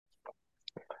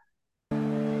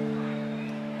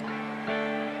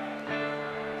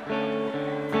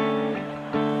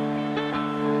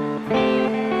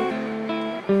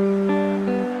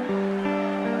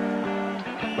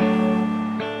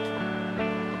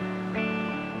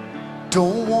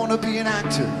Don't wanna be an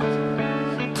actor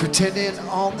pretending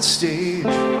on the stage.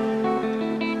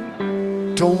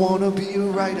 Don't wanna be a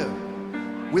writer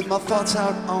with my thoughts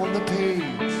out on the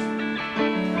page.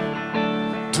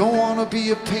 Don't wanna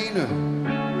be a painter,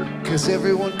 'cause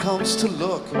everyone comes to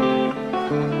look.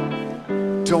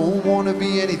 Don't wanna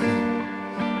be anything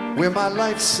where my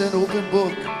life's an open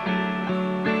book.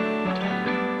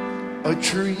 A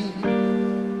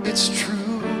dream, it's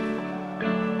true,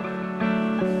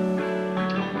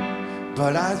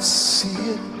 but I see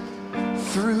it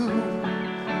through.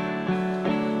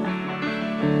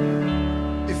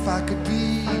 If I could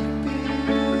be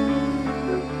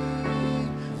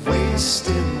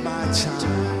wasting my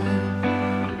time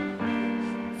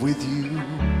with you.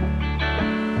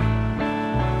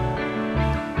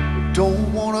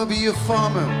 Don't wanna be a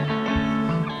farmer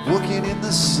working in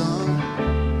the sun.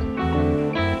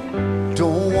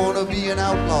 Don't wanna be an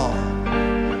outlaw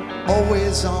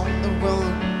always on the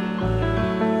run.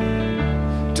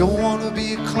 Don't wanna be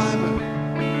a climber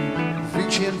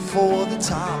reaching for the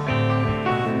top.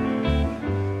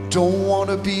 Don't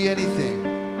wanna be anything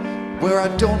where I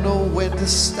don't know when to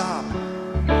stop.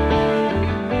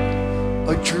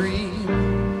 A dream,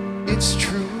 it's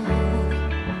true,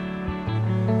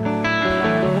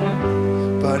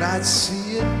 but I'd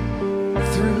see it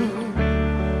through.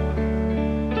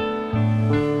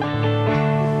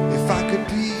 If I could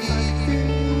be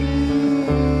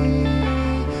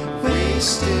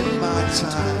wasting my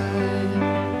time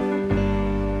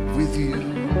with you.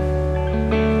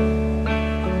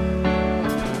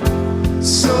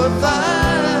 So if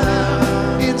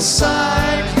I'm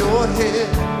inside your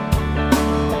head,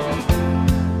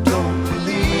 don't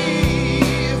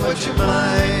believe what you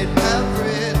might have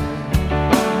read.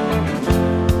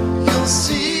 You'll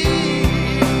see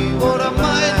what I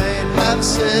might have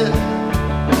said.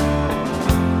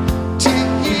 To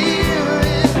hear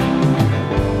it,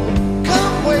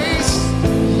 come waste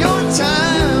your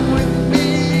time with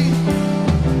me.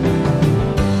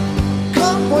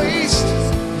 Come waste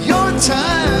your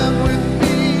time with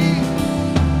me.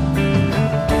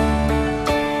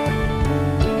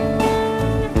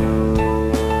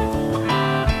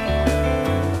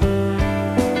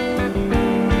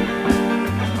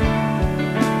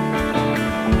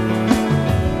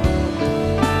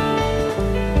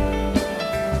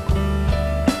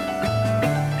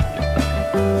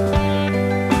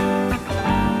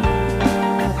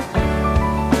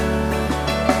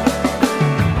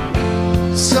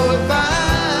 So if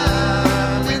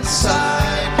I'm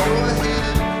inside your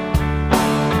head,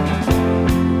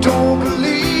 don't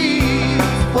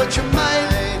believe what you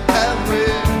might have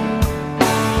read.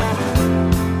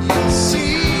 You'll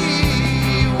see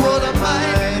what I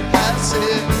might have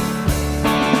said.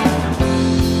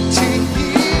 To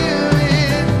hear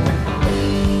it,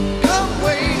 come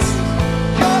waste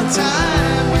your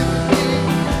time with me.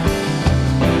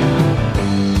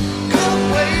 Come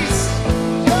waste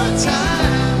your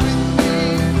time with me.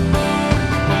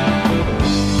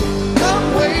 Come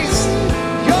waste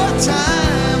your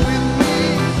time with me.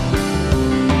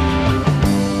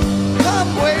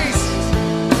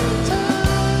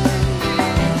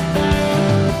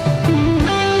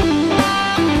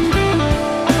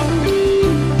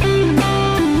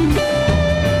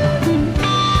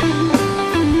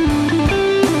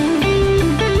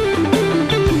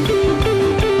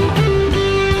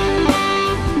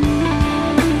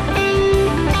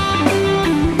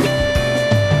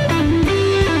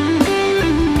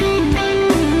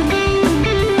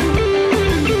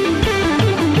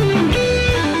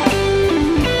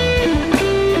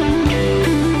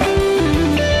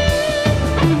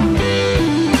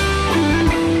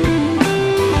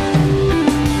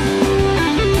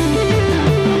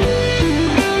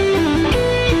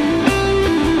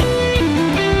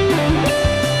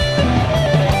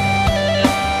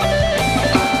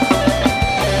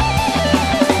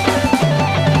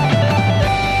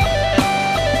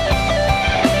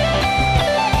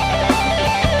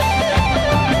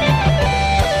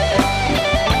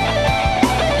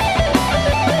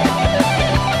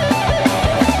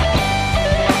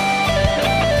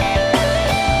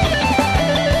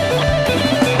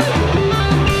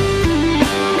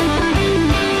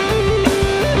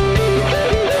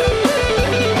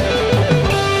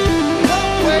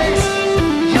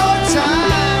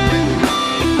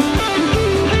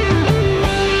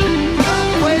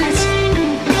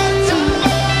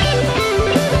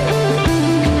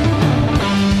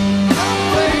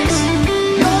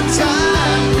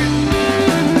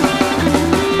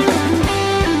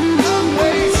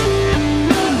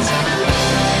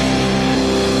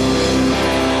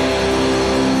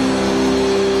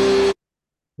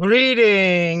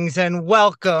 Greetings and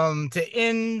welcome to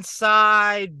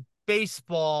Inside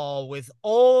Baseball with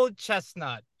Old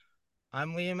Chestnut.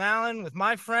 I'm Liam Allen with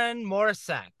my friend Morris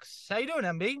Sachs. How you doing,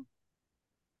 MB?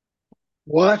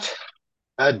 What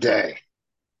a day.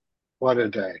 What a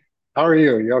day. How are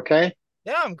you? You okay?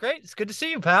 Yeah, I'm great. It's good to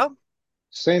see you, pal.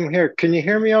 Same here. Can you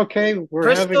hear me okay?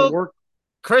 Crystal,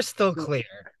 crystal clear.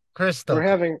 We're Crystal clear.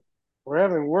 having we're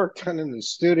having work done in the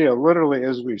studio literally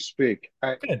as we speak.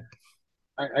 Good.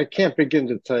 I can't begin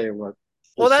to tell you what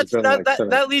Well, this has that's been that like that today.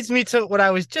 that leads me to what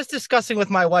I was just discussing with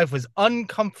my wife was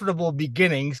uncomfortable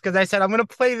beginnings because I said I'm gonna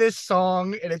play this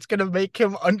song and it's gonna make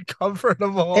him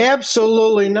uncomfortable.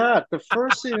 Absolutely not. The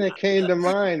first thing that came to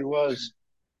mind was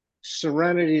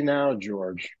Serenity Now,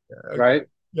 George. Okay. Right? I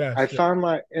Yes. Yes. found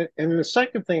and the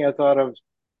second thing I thought of,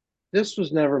 this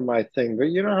was never my thing, but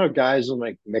you know how guys will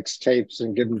make mixtapes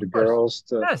and give them Of to course. girls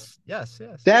to Yes. Yes.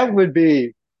 Yes. that would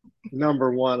be number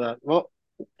one. Well,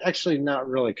 actually, not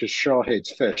really, because Cheryl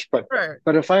hates fish. But Right.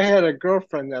 but if I had a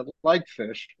girlfriend that liked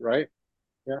fish, right?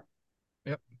 Yeah.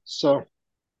 Yep. So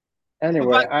But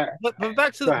anyway, back, I but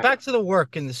back to go the ahead. back to the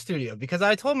work in the studio because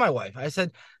I told my wife, I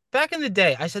said, back in the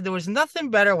day, I said there was nothing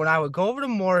better when I would go over to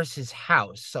Morris's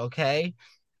house, okay?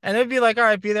 And it'd be like, all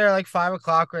right, be there like 5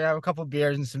 o'clock, we'd have a couple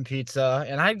beers and some pizza.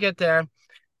 And I'd get there.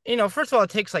 First of all, it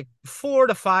takes like 4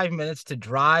 to 5 minutes to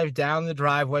drive down the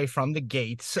driveway from the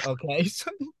gates, okay? So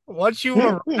once you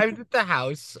arrived at the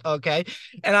house, okay,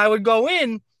 and I would go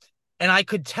in and I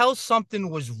could tell something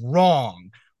was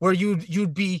wrong. Where I'd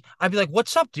be like,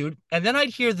 "What's up, dude?" And then I'd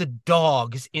hear the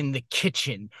dogs in the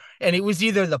kitchen, and it was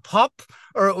either the pup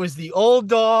or it was the old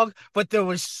dog, but there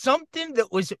was something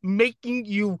that was making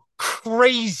you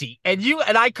crazy, and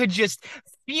I could just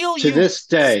feel To you this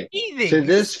day, to seething,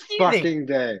 this seething. fucking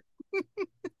day,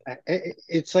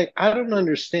 it's like I don't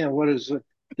understand what is.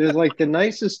 They're like the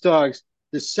nicest dogs.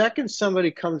 The second somebody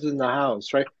comes in the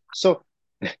house, right? So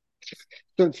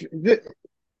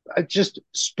just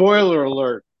spoiler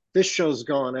alert, this show's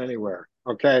going anywhere.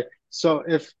 Okay. So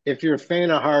if you're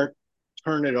faint of heart,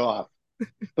 turn it off.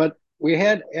 But we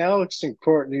had Alex and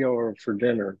Courtney over for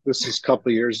dinner. This is a couple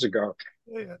of years ago.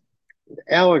 Yeah.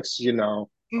 Alex,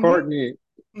 Mm-hmm. Courtney,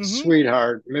 Mm-hmm.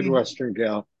 sweetheart, Mm-hmm. Midwestern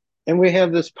gal. And we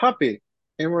have this puppy,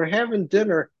 and we're having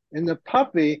dinner, and the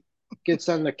puppy gets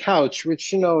on the couch,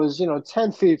 which, is,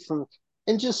 10 feet from,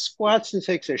 and just squats and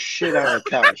takes a shit on the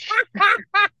couch.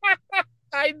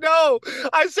 I know.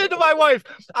 I said to my wife,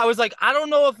 I was like, I don't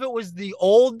know if it was the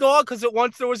old dog, because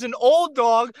once there was an old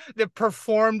dog that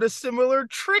performed a similar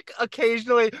trick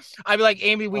occasionally. I'd be like,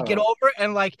 Amy, we get Uh, over,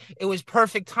 and like it was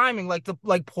perfect timing. Like the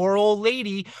poor old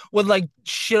lady would like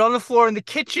shit on the floor in the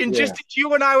kitchen just yeah. as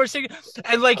you and I were sitting,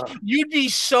 and like Uh, you'd be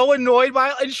so annoyed by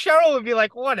it, and Cheryl would be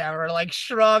like, whatever, like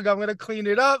shrug, I'm gonna clean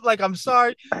it up, like I'm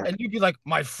sorry, and you'd be like,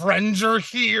 my friends are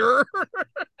here.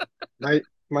 my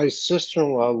my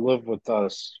sister-in-law lived with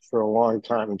us for a long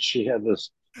time, and she had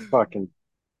this fucking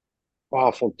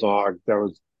awful dog that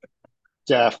was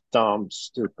deaf, dumb,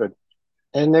 stupid,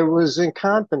 and it was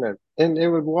incontinent, and it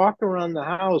would walk around the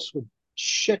house with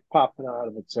shit popping out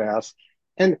of its ass.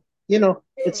 And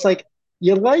it's like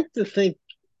you like to think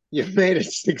you've made a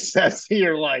success of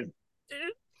your life.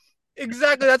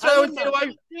 Exactly. That's what I I would don't say to know.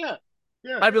 my. Yeah,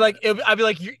 yeah. I'd be like,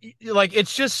 like,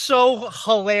 it's just so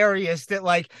hilarious that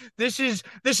like this is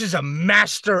a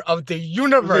master of the The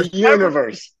universe.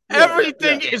 universe. Yeah, yeah.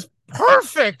 Everything is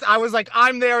perfect. I was like,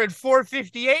 I'm there at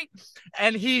 4:58,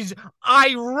 and he's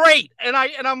irate, and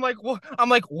I'm like, I'm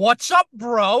like, what's up,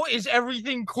 bro? Is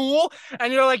everything cool?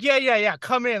 And you're like, yeah, yeah, yeah.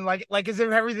 Come in, like as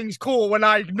if everything's cool when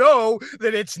I know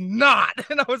that it's not.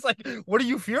 And I was like, what are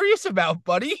you furious about,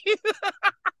 buddy?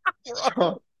 Bro,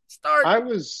 So start. I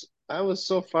was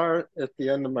so far at the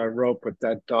end of my rope with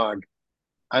that dog.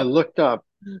 I looked up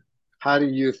how to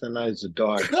euthanize a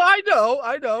dog, I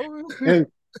know. and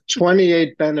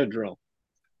 28 Benadryl.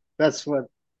 That's what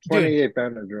Dude, 28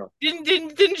 Benadryl.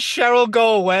 didn't Cheryl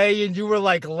go away and you were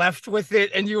like left with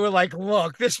it and you were like,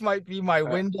 look, this might be my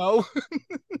Uh, window.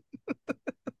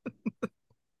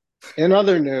 in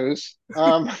other news,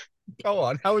 Go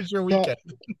on. How was your yeah, weekend?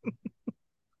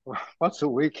 what's a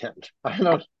weekend? I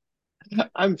don't.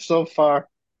 I'm so far.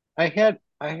 I had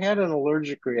an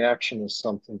allergic reaction to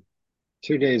something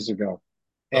 2 days ago,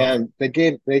 Oh, and they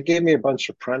gave me a bunch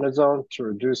of prednisone to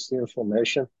reduce the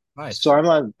inflammation. So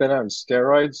nice. been on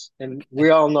steroids, and we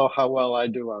all know how well I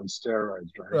do on steroids,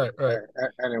 right? Right, right.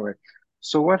 Anyway,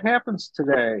 so what happens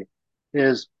today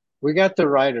is we got the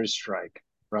writer's strike,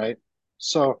 right?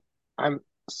 So I'm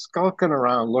skulking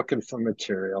around looking for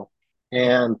material Oh,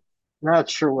 and not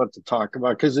sure what to talk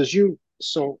about because as you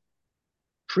so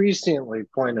presciently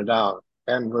pointed out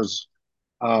and was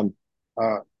um,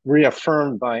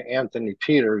 reaffirmed by Anthony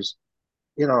Peters,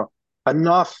 you know,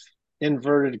 enough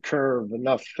inverted curve,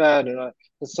 enough Fed, and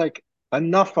it's like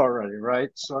enough already, right?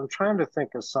 So I'm trying to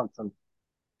think of something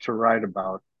to write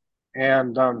about,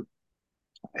 and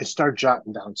I start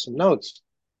jotting down some notes,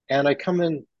 and I come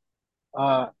in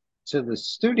uh, to the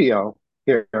studio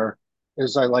here,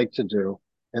 as I like to do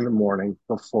in the morning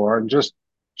before, and just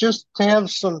to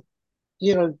have some,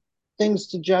 you know, things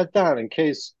to jot down in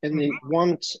case in the Mhm.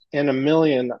 once in a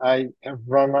million I have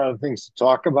run out of things to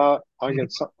talk about. I'll Mhm.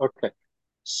 get some. Okay,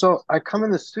 so I come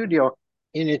in the studio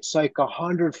and it's like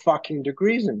 100 fucking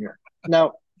degrees in here.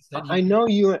 Now Said you. I know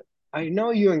you. I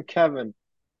know you and Kevin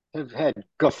have had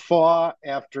guffaw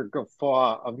after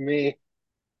guffaw of me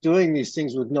doing these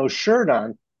things with no shirt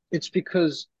on. It's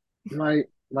because my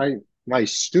my my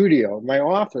studio, my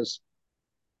office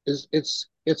is it's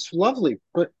lovely,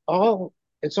 but all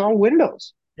it's all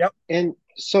windows. Yep. And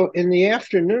so in the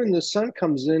afternoon, the sun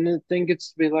comes in and the thing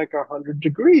gets to be like 100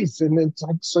 degrees, and it's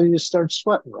like so you start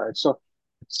sweating, right? So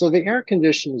the air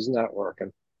conditioning is not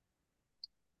working.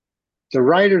 The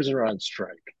writers are on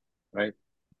strike, right?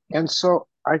 And so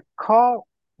I call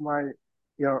my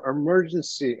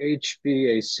emergency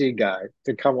HVAC guy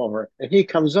to come over, and he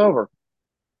comes over,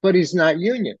 but he's not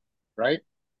union, right?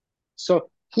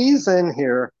 So he's in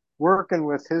here working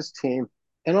with his team,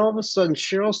 and all of a sudden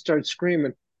Cheryl starts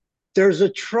screaming, "There's a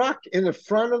truck in the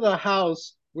front of the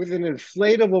house with an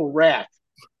inflatable rat.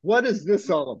 What is this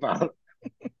all about?"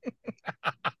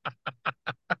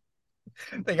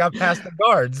 They got past the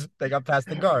guards. They got past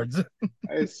the guards.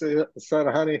 I said,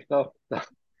 "Honey, no,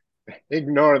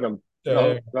 ignore them.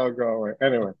 Uh, They'll go away."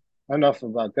 Anyway, enough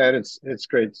about that. It's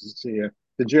great to see you.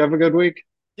 Did you have a good week?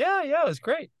 yeah, yeah, it was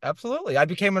great. Absolutely. I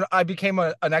became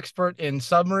an expert in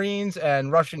submarines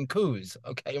and Russian coups,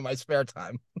 okay, in my spare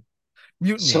time.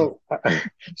 Mutiny. So,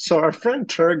 so our friend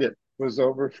Turgid was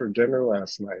over for dinner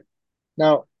last night.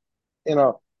 Now, you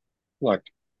know, look,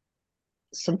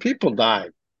 some people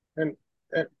died, and,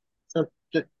 and so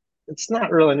it's not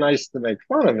really nice to make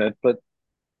fun of it, but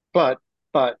but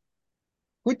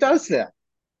who does that?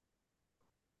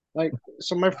 Like,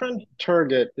 so my friend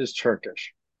Turgid is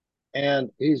Turkish, and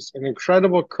he's an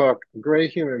incredible cook, a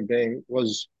great human being,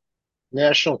 was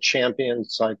national champion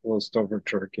cyclist over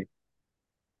Turkey.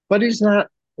 But he's not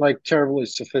like terribly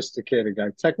sophisticated guy.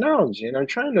 Technology. And I'm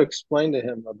trying to explain to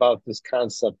him about this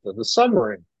concept of the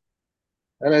submarine.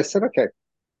 And I said, okay,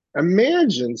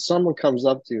 imagine someone comes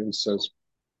up to you and says,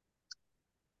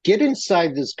 get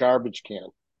inside this garbage can.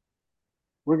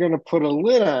 We're going to put a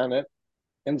lid on it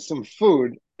and some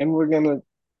food, and we're gonna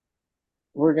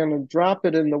drop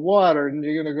it in the water, and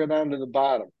you're gonna go down to the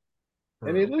bottom.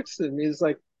 And he Brutal. looks at me, he's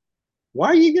like, why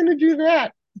are you gonna do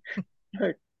that?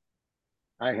 Like,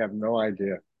 I have no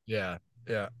idea. Yeah,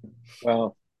 yeah.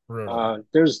 Well, Brutal.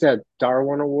 there's that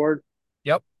Darwin Award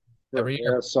Yep. for Every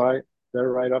year. ASI. They're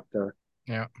right up there.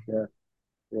 Yeah. Yeah,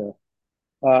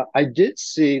 yeah. I did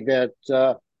see that,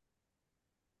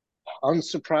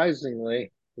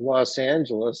 unsurprisingly, Los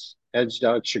Angeles edged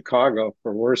out Chicago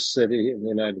for worst city in the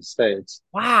United States.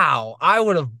 Wow. I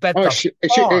would have bet Oh, the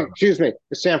farm. excuse me,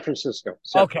 San Francisco.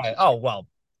 San Okay. Francisco. Oh, well.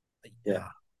 Yeah, Yeah.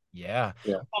 Yeah.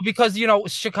 yeah. Well, because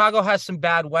Chicago has some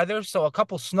bad weather, so a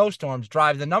couple snowstorms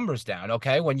drive the numbers down,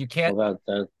 okay? When you can't. Well,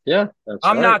 yeah, that's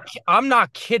right. I'm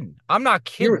not kidding. I'm not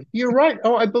You're kidding. you're right.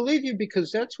 Oh, I believe you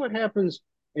because that's what happens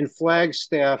in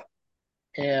Flagstaff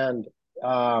and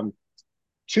um,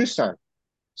 Tucson.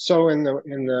 So in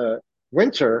the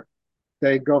winter,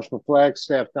 they go from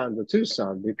Flagstaff down to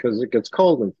Tucson because it gets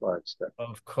cold in Flagstaff.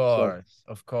 Of So course.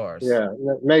 Of course. yeah,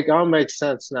 all makes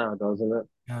sense now, doesn't it?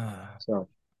 Ah, So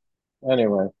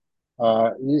anyway,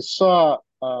 you saw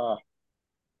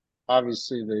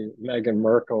obviously the Meghan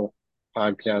Markle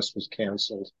podcast was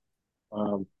canceled.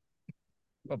 Um,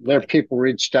 there bye-bye. people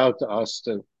reached out to us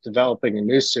to developing a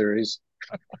new series.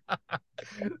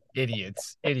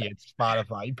 Idiots. Idiots.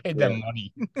 Spotify. You paid Yeah. them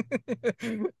money.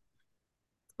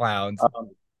 Clowns.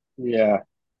 Yeah,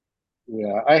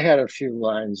 yeah. I had a few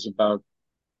lines about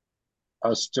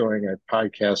us doing a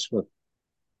podcast with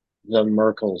the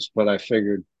Merkles, but I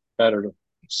figured better to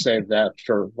save that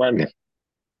for when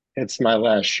it's my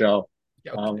last show.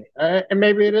 Yeah, okay. And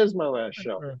maybe it is my last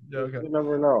show. Yeah, okay. You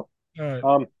never know.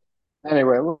 All right.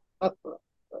 Anyway,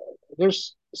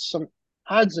 there's some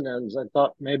odds and ends I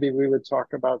thought maybe we would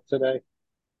talk about today.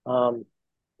 Um,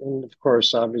 and of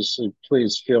course, obviously,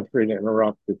 please feel free to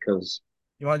interrupt because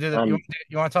You want to do that? um,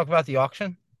 You want to talk about the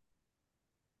auction?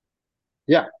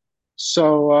 yeah.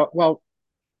 So, well,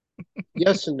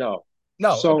 yes and no.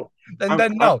 No. Okay. So,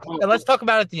 Then no. Then let's talk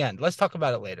about it at the end. Let's talk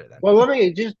about it later then. well, let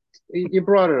me just, you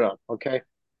brought it up, okay?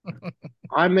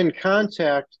 I'm in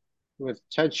contact with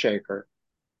Ted Shaker,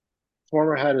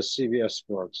 former head of CBS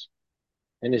Sports,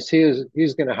 and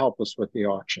he's going to help us with the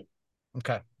auction.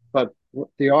 Okay. But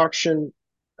the auction,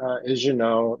 as you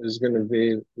know, is going to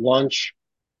be lunch,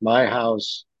 my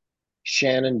house,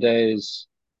 Shannon Days,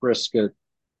 brisket,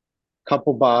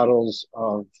 couple bottles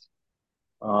of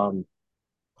um,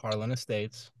 Harlan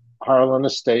Estates. Harlan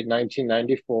Estate,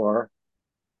 1994.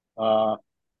 Uh,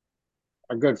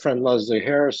 our good friend Leslie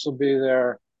Harris will be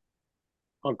there.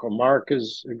 Uncle Mark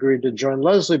has agreed to join.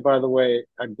 Leslie, by the way,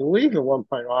 I believe at one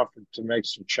point offered to make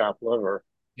some chopped liver.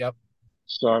 Yep.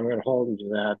 So I'm going to hold him to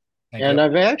that. Thank And you.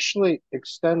 I've actually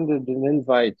extended an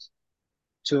invite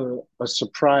to a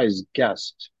surprise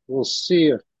guest. We'll see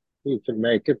if he can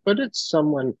make it, but it's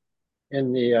someone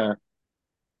in the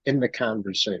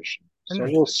conversation. So we'll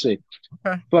Interesting. see.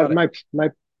 Okay. But Got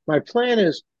it. my plan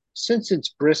is, since it's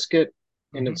brisket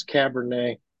and Hmm. it's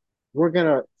Cabernet, we're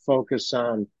gonna focus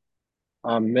on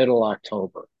middle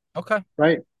October, Okay.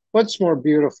 right? What's more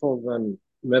beautiful than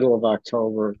middle of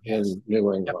October Yes. in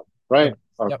New Yep. England, right?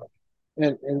 Yep. Yep.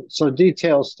 Okay. And so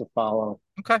details to follow.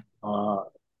 Okay. Uh,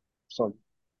 so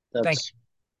Thank that's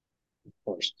of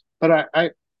course. But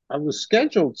I was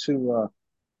scheduled to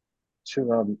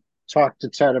talk to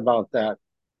Ted about that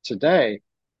today,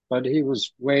 but he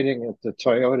was waiting at the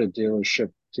Toyota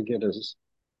dealership to get his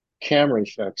Camry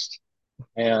fixed,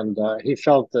 and he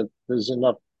felt that there's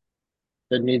enough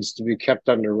that needs to be kept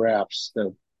under wraps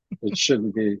that it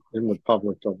shouldn't be in the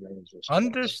public domain just you. yet.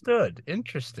 Understood.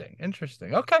 Interesting.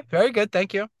 Interesting. Okay. Very good.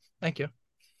 Thank you. Thank you.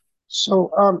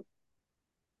 So,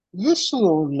 this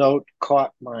little note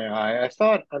caught my eye. I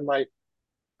thought I might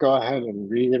go ahead and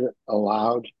read it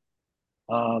aloud.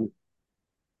 Um,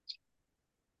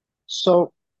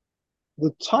 so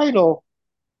the title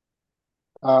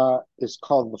is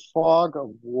called "The Fog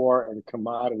of War and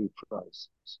Commodity Prices,"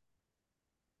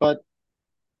 but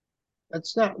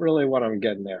that's not really what I'm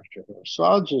getting after here. So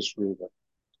I'll just read it.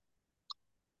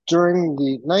 During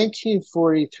the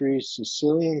 1943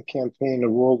 Sicilian campaign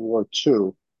of World War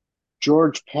II,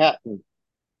 George Patton,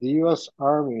 the U.S.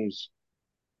 Army's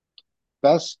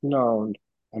best known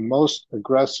and most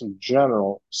aggressive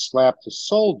general, slapped a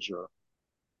soldier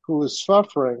who was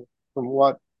suffering from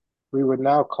what we would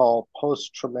now call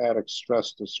post-traumatic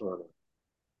stress disorder.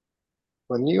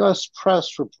 When the U.S.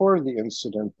 press reported the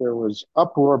incident, there was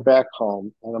uproar back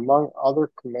home, and among other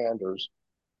commanders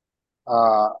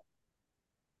uh,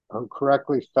 who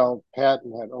correctly felt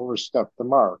Patton had overstepped the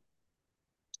mark.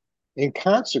 In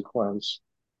consequence,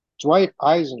 Dwight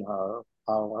Eisenhower,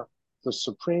 the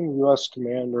supreme U.S.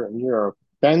 commander in Europe,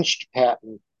 benched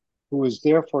Patton, who was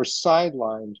therefore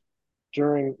sidelined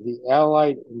during the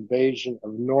Allied invasion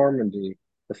of Normandy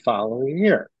the following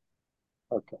year.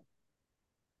 Okay.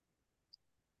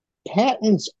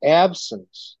 Patton's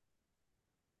absence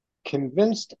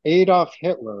convinced Adolf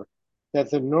Hitler that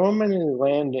the Normandy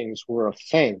landings were a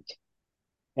feint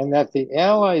and that the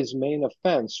Allies' main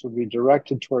offense would be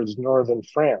directed towards northern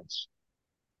France.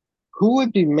 Who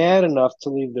would be mad enough to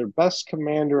leave their best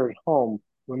commander at home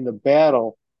when the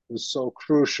battle was so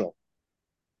crucial?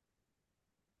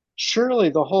 Surely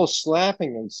the whole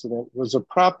slapping incident was a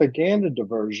propaganda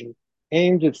diversion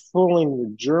aimed at fooling the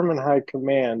German high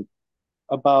command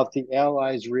about the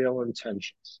Allies' real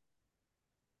intentions.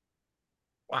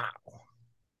 Wow.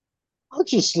 I'll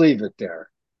just leave it there,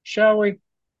 shall we?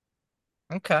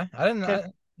 Okay. I didn't. Yeah,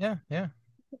 Yeah. Yeah.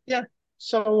 yeah.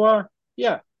 So,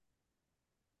 yeah,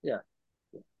 yeah.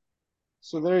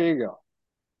 So there you go.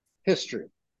 History,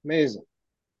 amazing.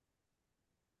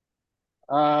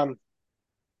 Um,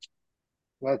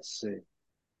 let's see.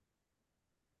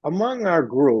 Among our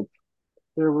group,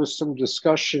 there was some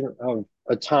discussion of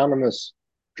autonomous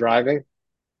driving.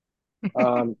 You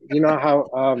know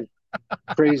how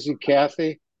Crazy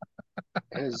Kathy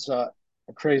has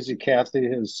Crazy Kathy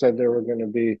has said there were going to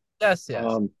be Yes. Yes.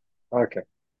 um, okay.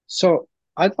 So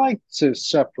I'd like to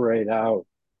separate out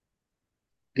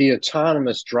the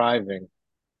autonomous driving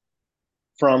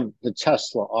from the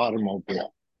Tesla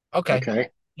automobile. Okay. Okay.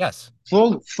 Yes.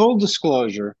 Full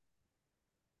disclosure,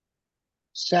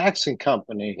 Saxon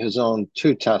Company has owned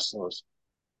two Teslas.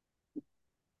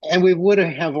 And we would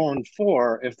have owned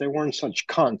four if they weren't such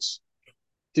cunts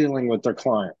dealing with their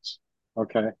clients.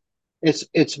 Okay.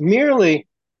 It's merely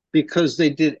because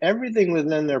they did everything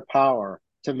within their power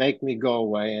to make me go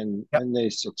away, Yep. and they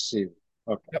succeeded.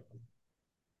 Okay. Yep.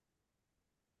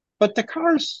 But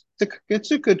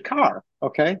it's a good car.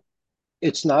 Okay.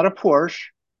 It's not a Porsche.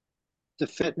 The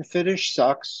fit and finish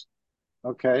sucks.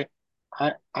 Okay.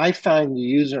 I find the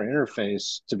user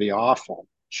interface to be awful.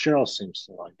 Cheryl seems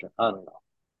to like it. I don't know.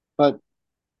 But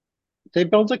they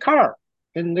built a car.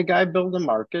 and the guy built a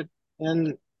market,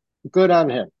 and good on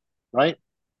him, right?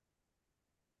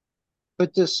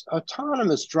 But this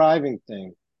autonomous driving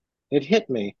thing, it hit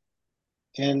me,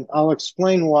 and I'll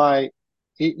explain why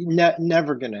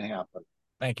never going to happen.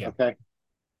 Thank you. Okay.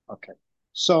 Okay.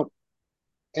 So,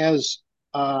 as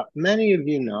many of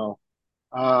you know,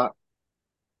 uh,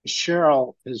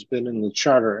 Cheryl has been in the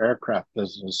charter aircraft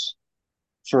business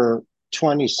for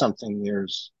 20 something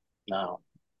years now.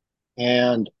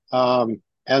 And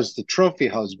as the trophy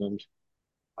husband,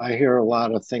 I hear a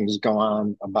lot of things go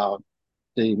on about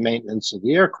the maintenance of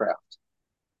the aircraft.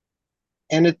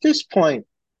 And at this point,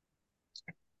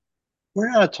 we're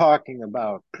not talking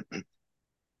about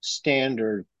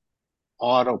standard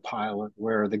autopilot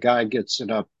where the guy gets it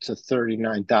up to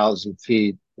 39,000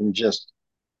 feet and just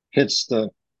hits the,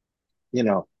 you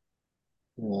know,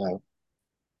 uh,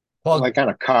 Plug like on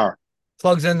a car.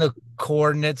 plugs in the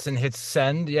coordinates and hits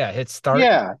send. Yeah, hit start.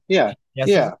 Yeah, yeah, Yes,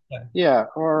 yeah, yeah. yeah.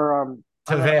 Or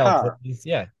To on a veil, car. please.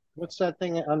 Yeah. What's that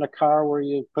thing on the car where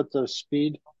you put the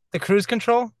speed? The cruise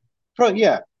control.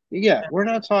 Yeah, yeah. We're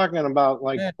not talking about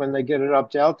like Yeah. when they get it up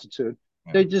to altitude.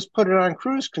 They just put it on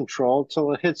cruise control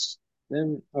till it hits.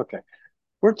 Then okay,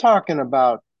 we're talking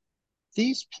about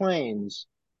these planes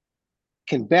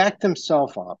can back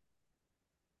themselves up.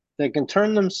 They can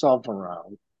turn themselves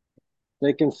around.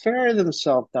 They can ferry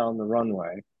themselves down the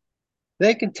runway.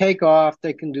 They can take off.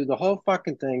 They can do the whole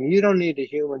fucking thing. You don't need a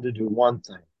human to do one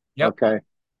thing. Yep. Okay.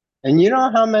 And you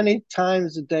know how many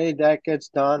times a day that gets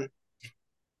done?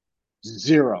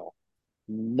 Zero.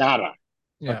 Nada.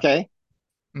 Yeah. Okay.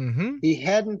 Mm-hmm. He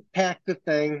hadn't packed the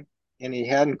thing and he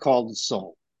hadn't called a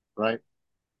soul, right?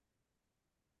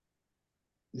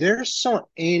 They're so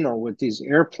anal with these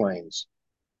airplanes.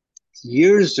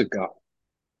 Years ago,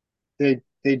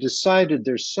 they decided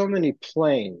there's so many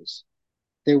planes,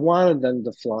 they wanted them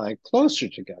to fly closer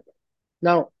together.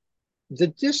 Now, the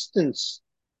distance,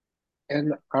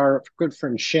 and our good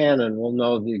friend Shannon will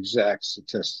know the exact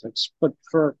statistics, but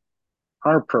for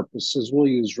our purposes, we'll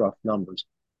use rough numbers.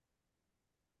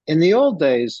 In the old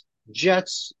days,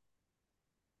 jets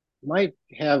might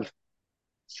have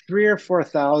 3 or 4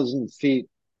 thousand feet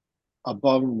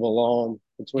above and below them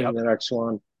between Yep. the next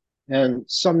one, and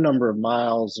some number of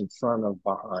miles in front of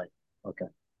behind. Okay.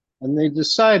 And they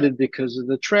decided because of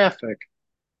the traffic,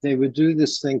 they would do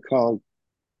this thing called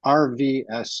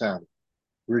RVSM,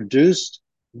 reduced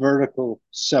vertical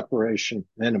separation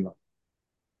minimum.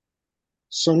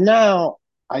 So now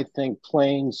I think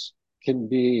planes can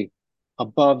be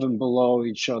above and below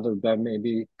each other by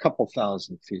maybe a couple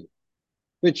thousand feet,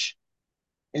 which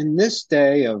in this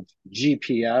day of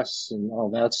GPS and all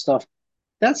that stuff,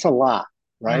 that's a lot,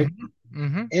 right? Mm-hmm.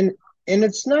 Mm-hmm. And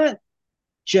it's not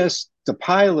just the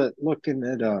pilot looking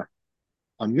at a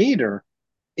meter,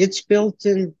 it's built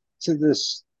into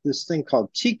this thing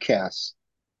called TCAS,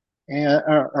 and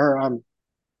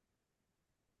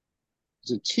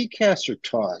is it TCAS or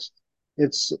TAWS?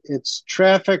 It's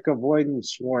traffic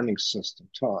avoidance warning system,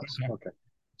 TAWS. Okay. Okay.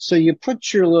 So you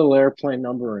put your little airplane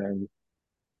number in,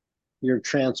 your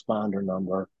transponder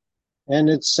number, and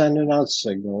it's sending out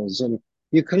signals. And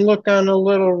you can look on a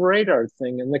little radar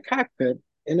thing in the cockpit,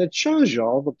 and it shows you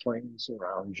all the planes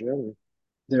around you and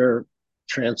their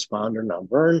transponder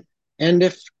number. And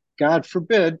if, God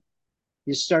forbid,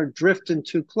 you start drifting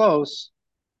too close,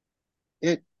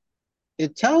 it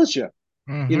it tells you,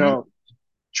 you Mm-hmm. know,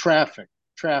 traffic,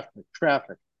 traffic,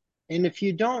 traffic. And if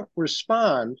you don't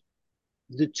respond,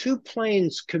 the two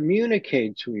planes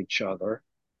communicate to each other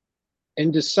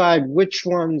and decide which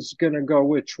one's going to go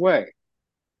which way.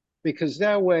 Because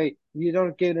that way you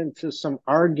don't get into some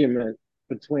argument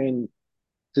between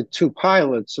the two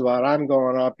pilots about I'm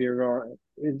going up, you're going.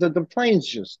 The plane's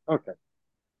just okay.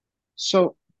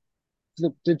 So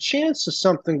the chance of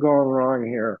something going wrong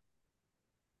here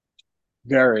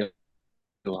very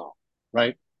low,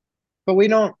 right? But we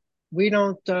don't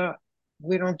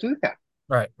do that.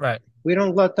 Right. Right. We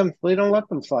don't let them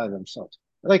fly themselves.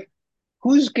 Like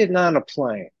who's getting on a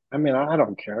plane? I mean, I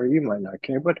don't care. You might not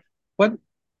care, but what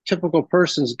typical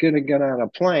person's gonna get on a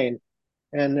plane?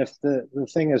 And if the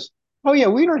thing is, oh yeah,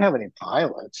 we don't have any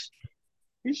pilots.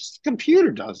 It's just the computer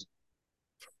does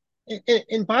it.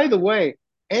 And by the way,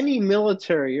 any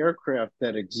military aircraft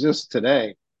that exists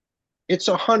today, it's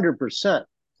 100%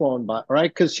 flown by, right?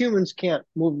 Because humans can't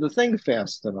move the thing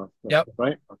fast enough, Yep.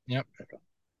 right? Yep.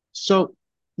 So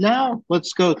now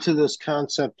let's go to this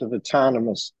concept of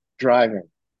autonomous driving.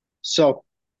 So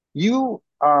you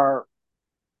are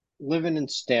living in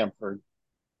Stamford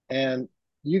and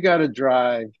you got to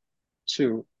drive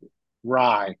to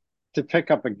Rye to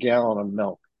pick up a gallon of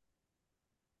milk.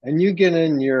 and you get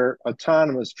in your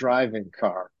autonomous driving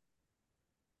car.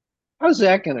 How's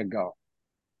that going to go?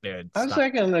 Dude, How's stop.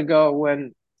 that going to go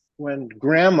when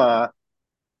grandma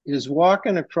is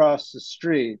walking across the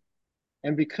street,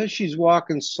 and because she's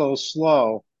walking so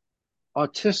slow,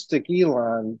 autistic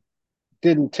Elon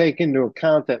didn't take into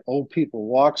account that old people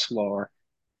walk slower,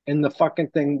 and the fucking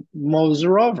thing mows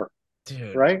her over,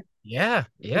 Dude. right? Yeah,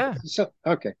 yeah. So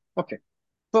okay,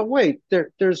 but wait,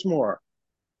 there's more.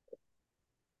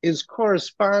 His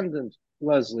correspondent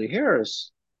Leslie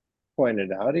Harris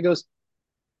pointed out, he goes,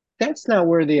 that's not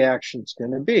where the action's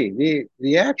going to be.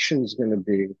 The action's going to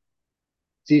be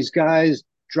these guys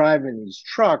driving these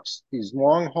trucks, these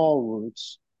long haul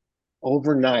routes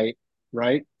overnight,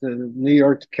 right? To New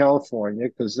York to California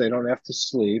because they don't have to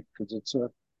sleep because it's a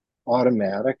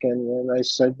automatic. And then I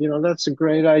said, that's a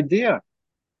great idea.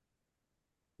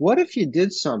 What if you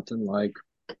did something like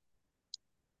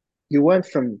you went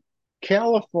from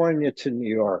California to New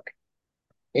York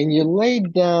and you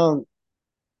laid down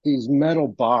these metal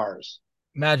bars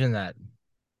Imagine that.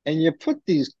 and you put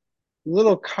these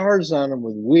little cars on them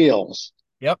with wheels.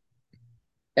 Yep.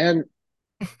 And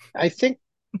I think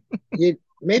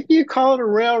maybe you call it a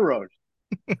railroad.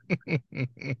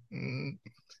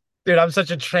 Dude, I'm such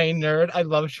a train nerd. I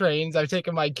love trains. I've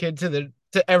taken my kid to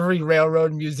every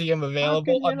railroad museum How available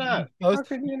can you on the East not? How Coast.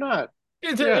 can you not?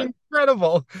 They're Yeah,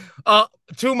 incredible.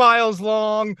 2 miles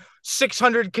long,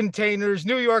 600 containers,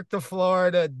 New York to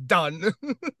Florida, done.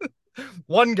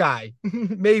 One guy,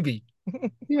 maybe.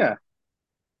 yeah.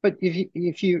 But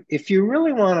if you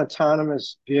really want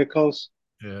autonomous vehicles,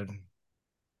 Dude.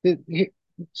 it, it-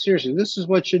 seriously, this is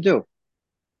what you do.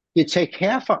 You take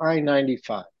half of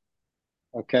I-95,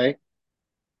 okay,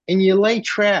 and you lay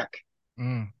track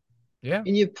Mm. Yeah,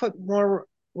 and you put more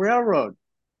railroad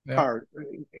yeah. cars,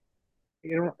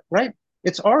 right?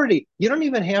 It's already, you don't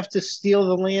even have to steal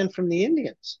the land from the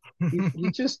Indians.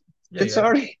 You just, Yeah, it's yeah.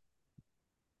 already,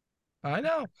 I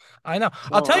know. I know.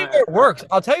 I'll so tell you where it works.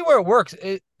 I'll tell you where it works.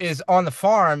 It is on the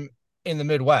farm in the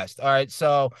Midwest. All right.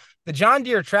 So the John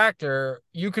Deere tractor,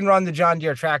 you can run the John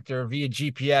Deere tractor via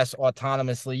GPS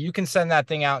autonomously. You can send that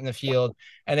thing out in the field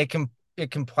and it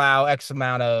can plow X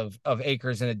amount of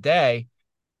acres in a day.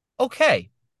 Okay.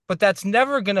 But that's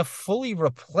never gonna fully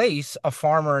replace a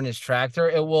farmer and his tractor.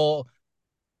 It will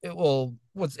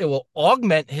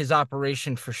augment his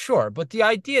operation for sure. But the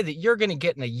idea that you're going to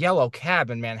get in a yellow cab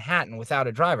in Manhattan without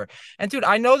a driver, and dude,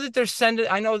 I know that they're sending.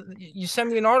 I know you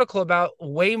sent me an article about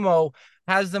Waymo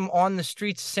has them on the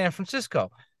streets of San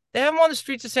Francisco. They have them on the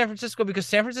streets of San Francisco because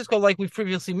San Francisco, like we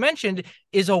previously mentioned,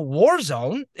 is a war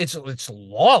zone. It's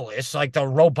lawless. Like the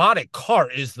robotic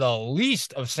car is the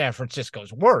least of San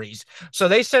Francisco's worries. So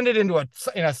they send it in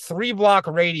a 3 block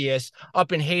radius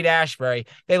up in Haight Ashbury.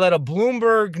 They let a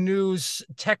Bloomberg News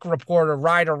tech reporter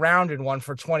ride around in one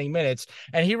for 20 minutes,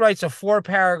 and he writes a 4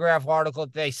 paragraph article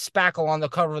that they spackle on the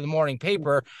cover of the morning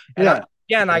paper. And yeah, I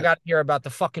yeah, got to hear about the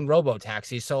fucking robo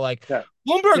taxi. So like, yeah,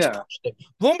 Bloomberg's yeah, pushing it.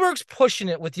 Bloomberg's pushing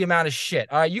it with the amount of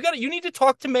shit. All right, you need to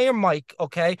talk to Mayor Mike.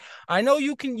 Okay, I know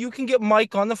you can get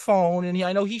Mike on the phone, and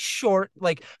I know he's short,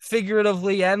 like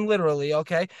figuratively and literally.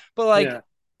 Okay, but like, yeah,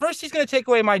 first he's gonna take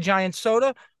away my giant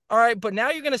soda. All right, but now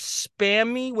you're gonna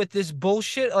spam me with this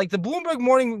bullshit. Like the Bloomberg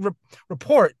Morning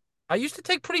Report, I used to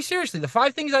take pretty seriously. The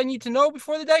 5 things I need to know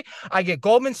before the day. I get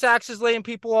Goldman Sachs is laying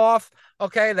people off.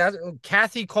 Okay, that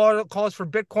Kathy calls for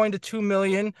Bitcoin to 2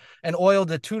 million and oil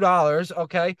to $2.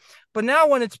 Okay, but now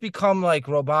when it's become like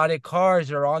robotic cars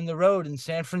are on the road in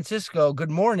San Francisco. Good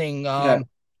morning. yeah,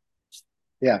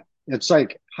 yeah. It's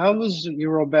like, how was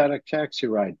your robotic taxi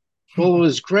ride? Well, it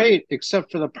was great,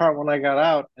 except for the part when I got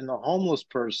out and the homeless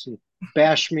person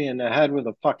bashed me in the head with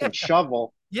a fucking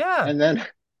shovel, Yeah, and then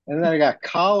I got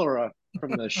cholera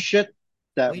from the shit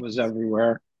that was please.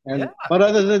 everywhere. Yeah, But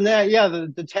other than that, yeah,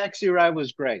 the taxi ride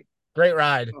was great. great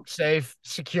ride, safe,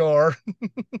 secure.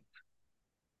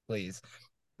 Please.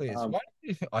 Please. Um, Why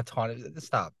autonomous?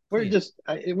 Stop, we're please. just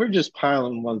we're just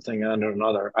piling one thing onto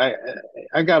another.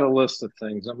 I got a list of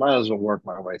things. I might as well work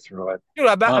my way through it. Dude,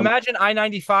 Um, imagine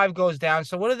I-95 goes down.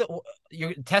 So what are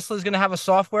your Tesla's going to have a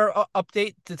software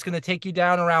update that's going to take you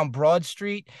down around Broad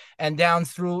Street and down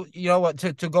through, what,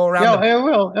 to go around yeah, the it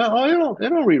will. Oh,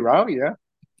 it'll reroute you.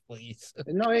 please.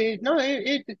 No, I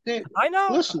know.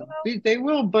 listen, they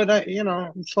will, but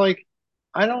it's like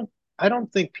I don't, I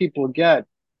don't think people get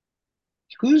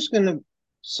who's going to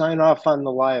sign off on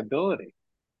the liability.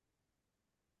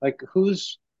 Like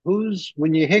who's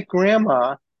when you hit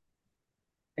grandma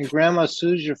and grandma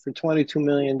sues you for $22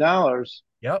 million,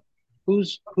 Yep.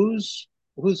 who's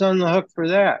on the hook for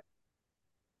that?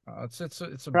 It's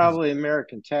a Probably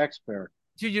American taxpayer.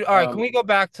 Dude, all right, can we go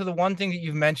back to the one thing that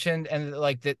you've mentioned and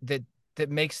like that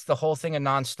makes the whole thing a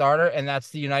non-starter, and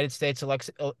that's the United States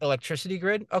electricity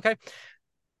grid? Okay.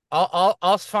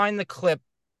 I'll find the clip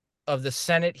of the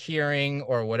Senate hearing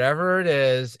or whatever it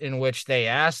is in which they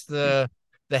asked the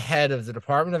head of the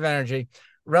Department of Energy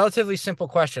relatively simple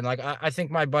question. Like I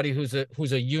think my buddy who's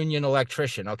a union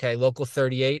electrician, okay, local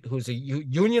 38, who's a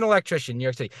union electrician, New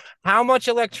York City. How much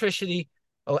electricity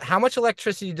how much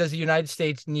electricity does the United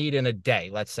States need in a day,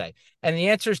 let's say? And the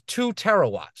answer is 2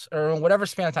 terawatts or whatever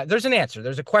span of time. There's an answer.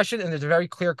 There's a question and there's a very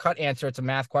clear cut answer. It's a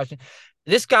math question.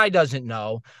 This guy doesn't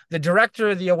know. The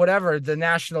director of the whatever, the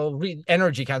National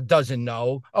Energy Council doesn't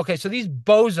know. Okay, so these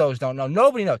bozos don't know.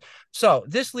 Nobody knows. So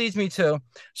this leads me to,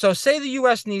 so say the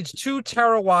U.S. needs 2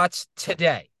 terawatts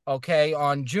today, okay,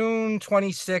 on June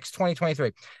 26,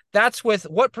 2023. That's with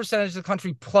what percentage of the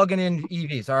country plugging in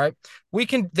EVs, all right?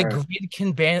 The grid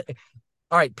can ban,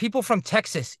 all right, people from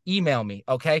Texas, email me,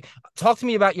 okay? Talk to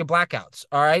me about your blackouts,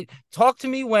 all right? Talk to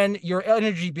me when your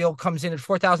energy bill comes in at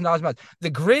 $4,000 a month. The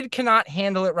grid cannot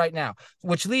handle it right now,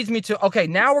 which leads me to, okay,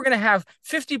 now we're going to have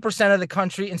 50% of the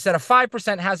country instead of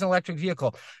 5% has an electric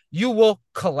vehicle. You will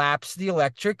collapse the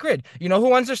electric grid. You know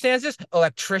who understands this?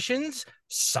 Electricians,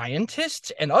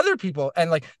 scientists, and other people,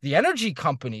 and like the energy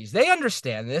companies, they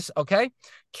understand this, okay?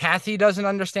 Kathy doesn't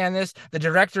understand this. The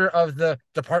director of the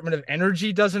Department of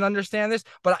Energy doesn't understand this,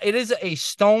 but it is a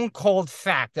stone cold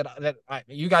fact that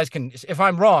you guys can, if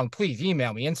I'm wrong, please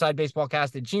email me,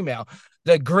 insidebaseballcast@gmail.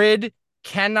 The grid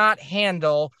cannot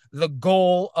handle the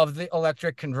goal of the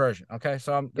electric conversion. Okay.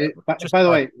 So by the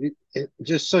way,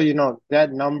 just so you know,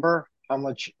 that number, how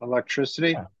much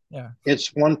electricity? Yeah.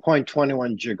 It's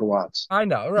 1.21 gigawatts. I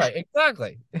know. Right.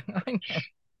 Exactly. I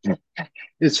know.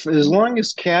 It's as long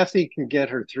as Kathy can get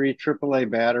her 3 AAA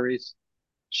batteries,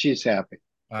 she's happy.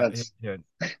 That's good.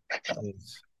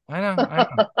 I know.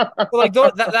 But like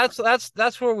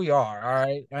that's where we are. All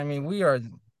right. I mean, we are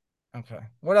okay.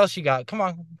 What else you got? Come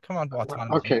on,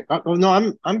 Autonomy. Okay.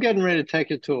 No, I'm getting ready to take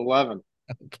it to 11.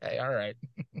 Okay. All right.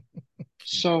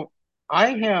 So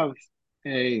I have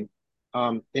an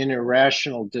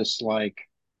irrational dislike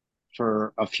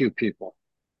for a few people.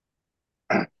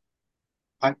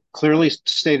 I clearly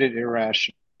stated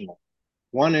irrational.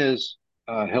 One is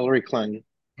Hillary Clinton.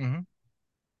 Mm-hmm.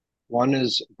 One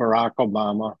is Barack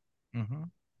Obama.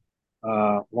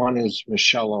 Mm-hmm. One is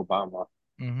Michelle Obama.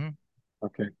 Mm-hmm.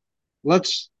 Okay,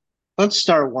 let's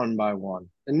start one by one,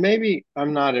 and maybe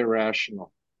I'm not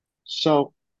irrational.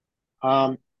 So,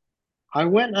 I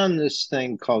went on this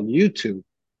thing called YouTube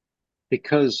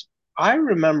because I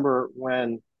remember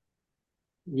when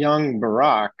young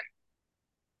Barack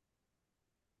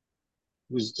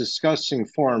was discussing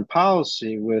foreign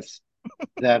policy with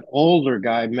that older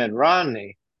guy, Mitt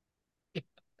Romney.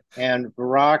 And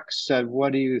Barack said,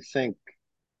 what do you think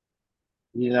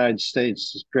the United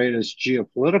States' greatest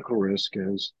geopolitical risk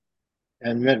is?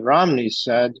 And Mitt Romney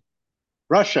said,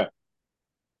 Russia.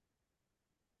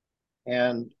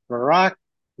 And Barack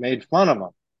made fun of him.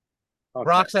 Okay.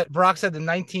 Barack said the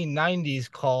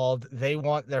 1990s called, they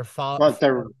want their policy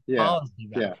back.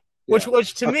 Yeah.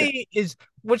 Which to me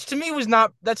was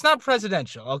not, that's not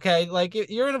presidential. Okay. Like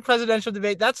you're in a presidential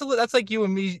debate. That's like you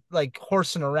and me, like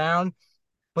horsing around,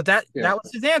 but that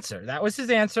was his answer. That was his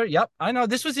answer. Yep. I know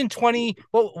this was in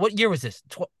what year was this?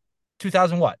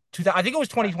 2000, what? 2000, I think it was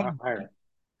 2020.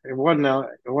 It wasn't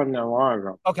that long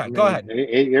ago. Okay. Go ahead.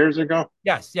 8 years ago.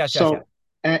 Yes. So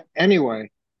anyway,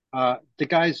 the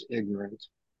guy's ignorant.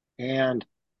 And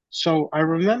so I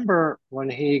remember when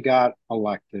he got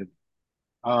elected,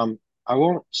 I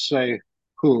won't say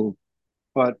who,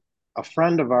 but a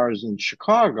friend of ours in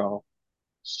Chicago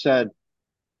said,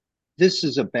 this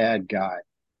is a bad guy.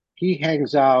 He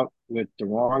hangs out with the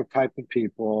wrong type of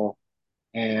people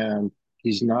and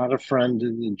he's not a friend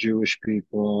to the Jewish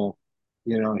people.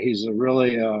 You know, he's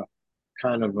really a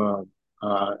kind of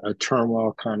a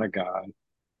turmoil kind of guy.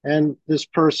 And this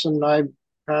person I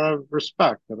kind of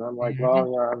respect. And I'm like,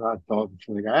 well, yeah, I'm not voting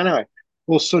for the guy. Anyway,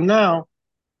 well, so now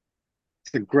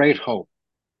the great hope.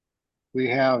 We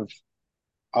have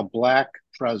a black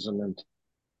president,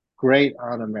 great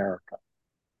on America.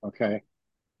 Okay.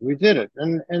 We did it.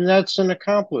 And that's an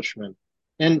accomplishment.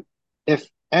 And if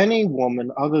any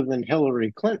woman other than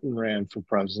Hillary Clinton ran for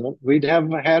president, we'd have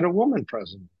had a woman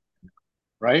president,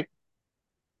 right?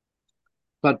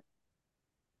 But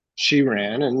she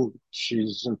ran and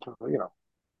she's,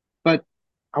 but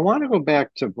I want to go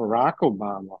back to Barack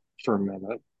Obama for a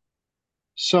minute.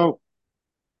 So,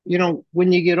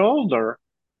 when you get older,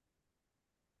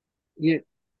 you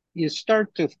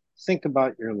start to think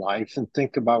about your life and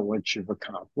think about what you've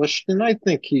accomplished. And I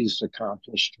think he's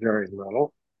accomplished very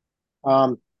little.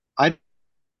 I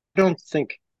don't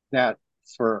think that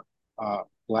for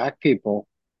black people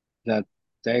that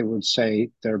they would say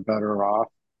they're better off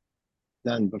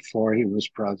than before he was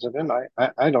president.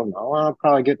 I don't know. I'll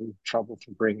probably get in trouble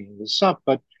for bringing this up,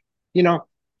 but you know,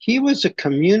 he was a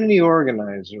community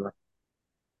organizer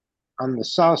on the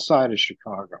south side of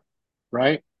Chicago,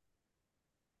 right?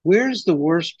 Where's the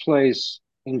worst place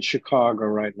in Chicago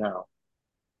right now?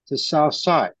 The south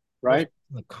side, Where's right?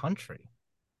 the country?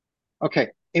 Okay.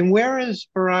 And where is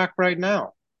Barack right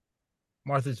now?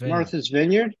 Martha's Vineyard. Martha's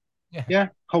Vineyard? Yeah, Yeah.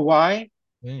 Hawaii?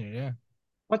 Vineyard. Yeah.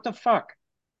 What the fuck?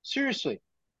 Seriously.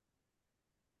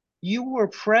 You were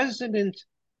president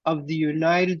of the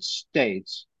United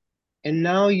States and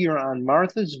now you're on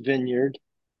Martha's Vineyard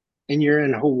and you're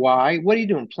in Hawaii. What are you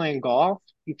doing? Playing golf?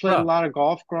 You played a Bro, lot of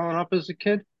golf growing up as a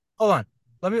kid? hold on.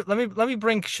 Let me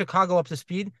bring Chicago up to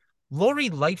speed. Lori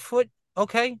Lightfoot,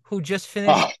 okay, who just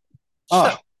finished Oh,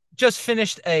 so oh, just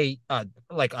finished a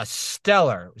like a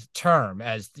stellar term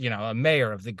as a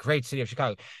mayor of the great city of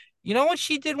Chicago. You know what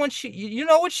she did when you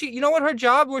know what her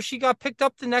job where she got picked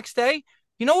up the next day?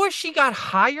 You know where she got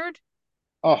hired?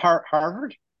 oh,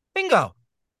 Harvard? Bingo.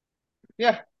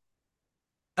 Yeah.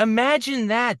 Imagine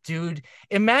that, dude.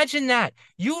 Imagine that.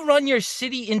 You run your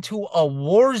city into a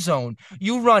war zone.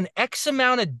 You run X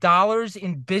amount of dollars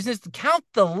in business. Count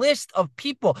the list of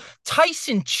people.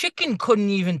 Tyson Chicken couldn't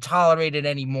even tolerate it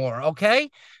anymore, okay?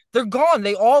 They're gone.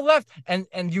 They all left. And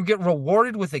you get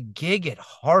rewarded with a gig at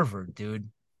Harvard, dude.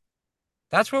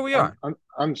 That's where we are.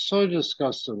 I'm so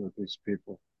disgusted with these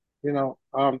people. You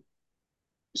know,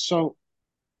 so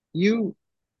you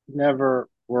never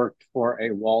worked for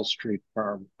a Wall Street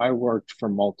firm. I worked for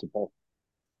multiple.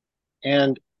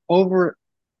 And over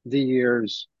the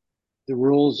years, the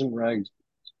rules and regs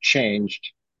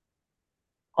changed,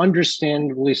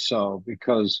 understandably so,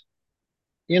 because,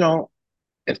 you know,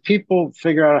 if people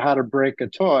figure out how to break a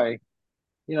toy,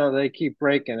 they keep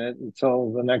breaking it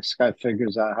until the next guy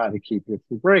figures out how to keep it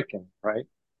from breaking, right?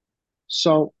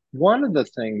 So one of the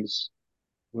things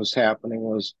was happening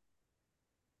was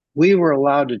we were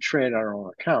allowed to trade our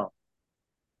own account.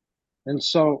 And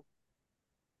so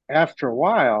after a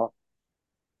while,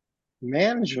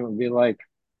 management would be like,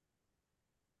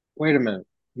 wait a minute,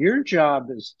 your job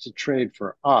is to trade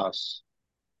for us,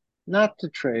 not to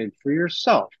trade for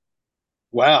yourself.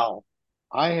 Well,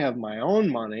 I have my own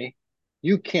money.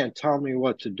 You can't tell me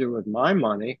what to do with my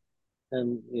money.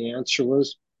 And the answer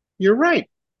was, you're right.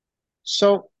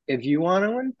 So if you want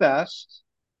to invest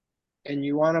and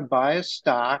you want to buy a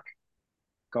stock,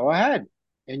 go ahead.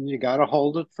 And you got to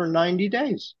hold it for 90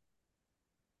 days.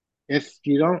 If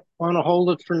you don't want to hold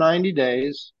it for 90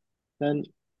 days, then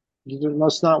you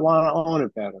must not want to own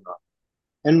it bad enough.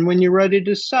 And when you're ready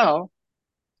to sell,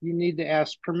 you need to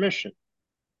ask permission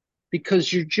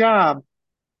because your job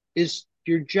is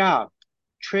your job.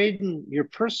 Trading your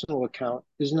personal account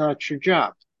is not your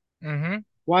job. Mm-hmm.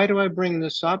 Why do I bring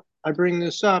this up? I bring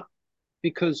this up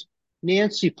because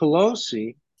Nancy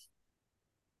Pelosi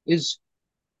is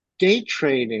day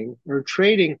trading or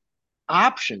trading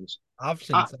options.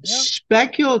 Options. Yeah.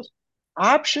 Speculative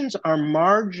options are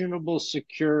marginable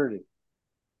security.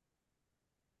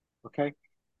 Okay.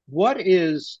 What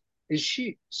is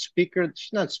she speaker?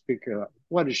 She's not speaker.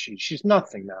 What is she? She's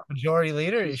nothing now. Majority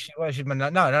leader? Is She's, she was she no, no,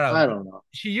 no. I don't know.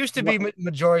 She used to be What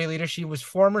majority leader. She was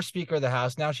former speaker of the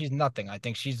House. Now she's nothing. I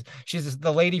think she's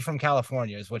the lady from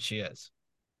California is what she is.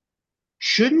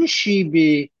 shouldn't she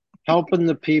be helping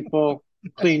the people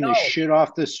clean the No, shit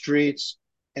off the streets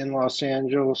in Los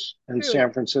Angeles and dude.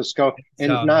 San Francisco and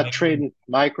So not trading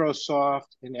Microsoft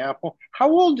and Apple? How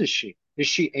old is she? Is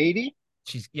she 80?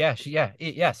 she's yeah,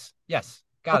 yes.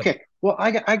 Got it. Okay. Well,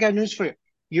 I got news for you.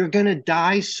 You're gonna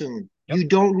die soon. Yep. You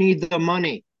don't need the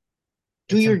money.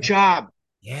 Do It's your amazing. job.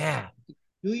 Yeah.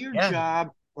 Do your Yeah. job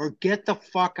or get the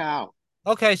fuck out.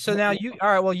 Okay, so now all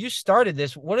right, well, you started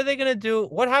this. What are they gonna do?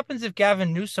 What happens if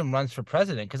Gavin Newsom runs for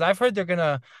president? Because I've heard they're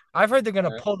gonna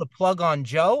pull the plug on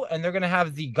Joe and they're gonna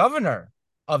have the governor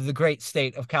of the great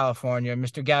state of California,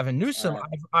 Mr. Gavin Newsom.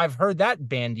 I, I've heard that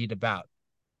bandied about.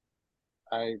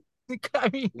 I, I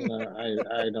mean,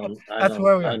 that's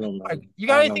where we I are. don't All right, know. you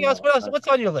got I don't anything else? know. What else? What's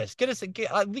on your list?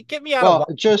 Get me out of Well,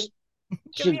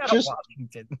 Get me out of just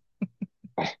Washington.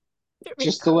 Get me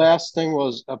just the last thing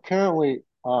was apparently,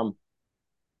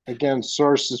 again,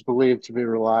 sources believed to be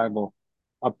reliable.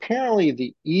 Apparently,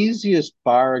 the easiest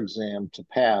bar exam to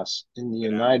pass in the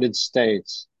Get out. United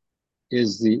States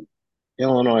is the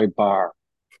Illinois bar.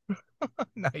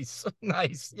 Nice,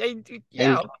 nice. Yeah,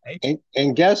 yeah. And Okay.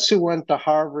 and guess who went to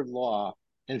Harvard Law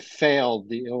and failed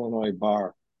the Illinois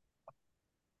bar?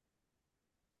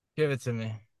 Give it to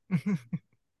me.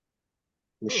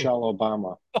 Ooh. Michelle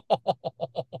Obama.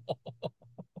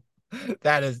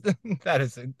 That is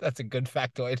that's a good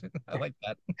factoid. I like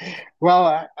that.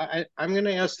 Well, I'm going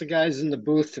to ask the guys in the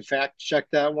booth to fact check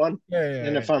that one. Yeah, yeah,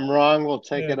 And yeah. if I'm wrong, we'll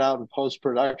take Yeah. it out in post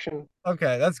production.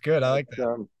 Okay, that's good. I like But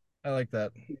that. I like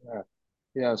that. yeah,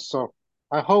 yeah. So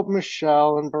I hope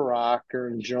Michelle and Barack are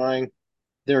enjoying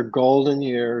their golden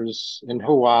years in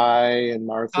Hawaii and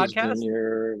Martha's Podcast?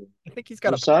 Vineyard. I think he's got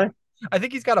I'm a pod. sorry. I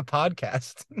think he's got a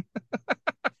podcast.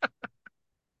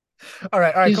 All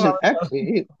right, He's come on. an Let's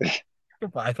ex. go.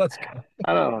 Goodbye. Let's go.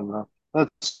 I don't know.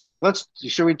 Let's.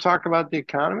 Should we talk about the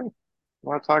economy?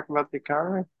 Want to talk about the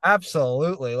economy?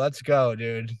 Absolutely. Let's go,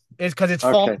 dude. It's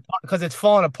Okay. because it's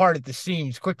falling apart at the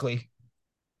seams quickly.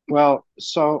 Well,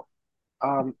 so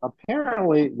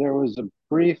apparently there was a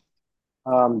brief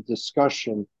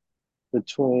discussion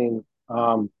between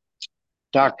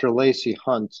Dr. Lacey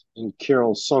Hunt and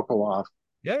Kirill Sokolov,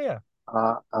 Yeah, yeah.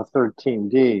 a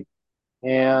 13D.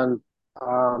 And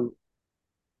um,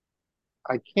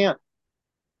 I can't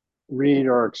read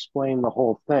or explain the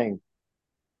whole thing,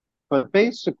 but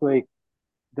basically,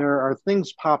 there are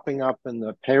things popping up in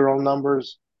the payroll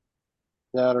numbers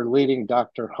that are leading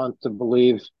Dr. Hunt to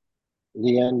believe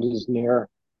the end is near.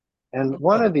 And Oh,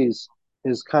 one really? of these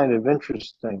is kind of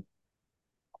interesting.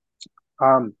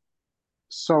 Um,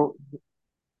 so,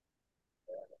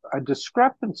 a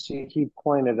discrepancy he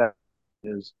pointed out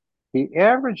is the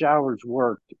average hours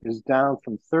worked is down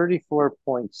from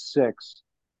 34.6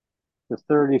 to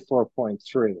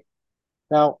 34.3.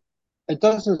 Now, it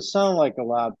doesn't sound like a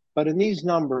lot, but in these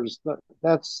numbers,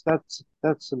 that's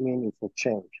a meaningful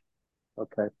change.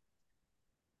 Okay.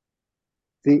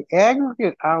 The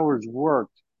aggregate hours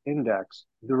worked index,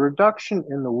 the reduction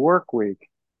in the work week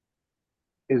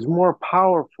is more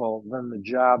powerful than the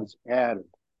jobs added.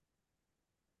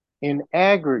 In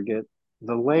aggregate,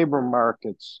 the labor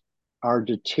markets are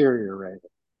deteriorating.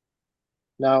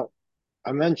 Now,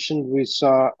 I mentioned we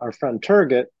saw our friend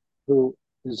Turgott, who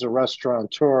is a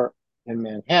restaurateur in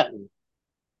Manhattan,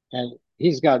 and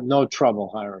he's got no trouble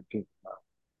hiring people now.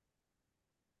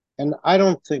 And I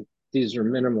don't think these are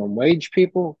minimum wage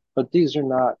people, but these are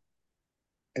not.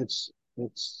 It's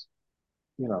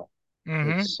you know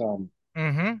Mm-hmm. it's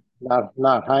Mm-hmm.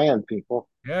 not high end people.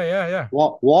 Yeah, yeah, yeah.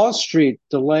 Wall Street,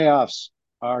 the layoffs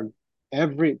are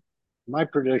every. My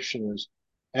prediction is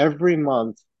every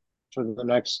month for the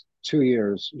next 2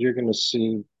 years, you're going to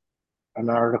see an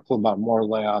article about more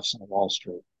layoffs on Wall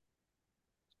Street.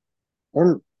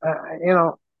 And, you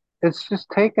know, it's just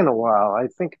taken a while. I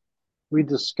think we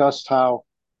discussed how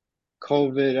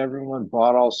COVID, everyone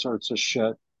bought all sorts of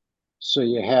shit. So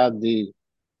you had the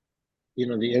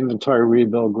inventory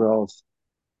rebuild growth.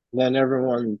 Then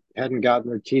everyone hadn't gotten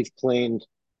their teeth cleaned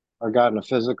or gotten a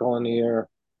physical in a year.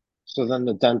 So then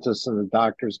the dentists and the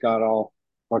doctors got all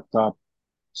hooked up.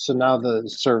 So now the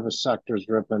service sector's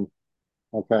ripping.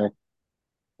 Okay.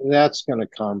 That's going to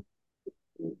come.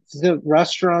 The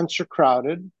restaurants are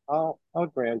crowded. I'll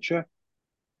grant you.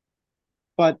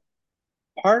 But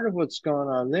part of what's going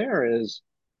on there is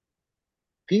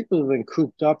people have been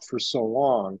cooped up for so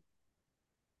long.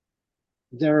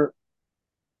 They're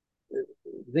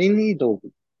they need to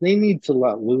they need to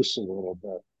let loose a little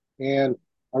bit. And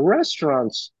a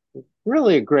restaurant's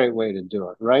really a great way to do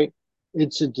it, right?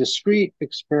 It's a discrete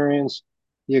experience.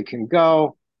 You can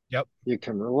go, Yep. you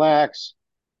can relax,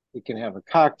 you can have a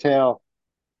cocktail,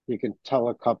 you can tell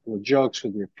a couple of jokes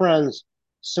with your friends.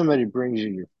 Somebody brings you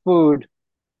your food,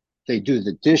 they do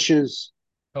the dishes,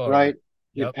 Totally. right?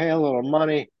 You Yep. pay a little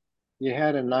money, you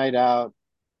had a night out,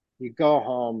 you go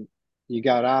home, you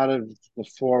got out of the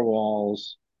four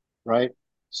walls, right?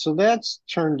 So that's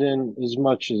turned in as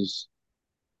much as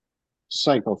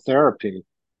psychotherapy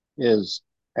is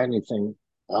anything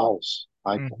else,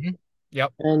 I think. Mm-hmm.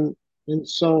 Yep. And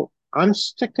so I'm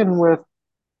sticking with,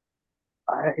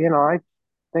 I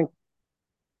think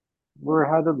we're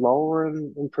headed lower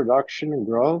in production and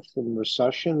growth and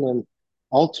recession, and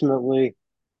ultimately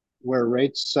where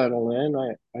rates settle in,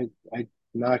 I'm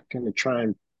not going to try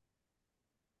and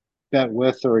bet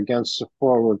with or against the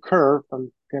forward curve.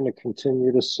 I'm going to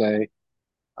continue to say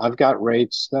I've got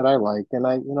rates that I like, and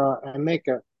I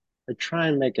try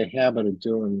and make a habit of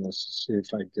doing this to see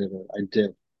if I did it. I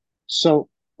did. So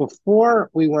before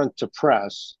we went to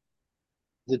press,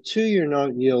 the 2-year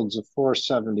note yields a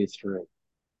 473.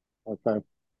 Okay.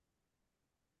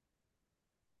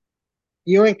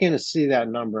 You ain't going to see that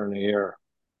number in a year.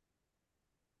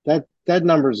 That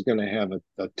number is going to have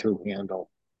a two handle.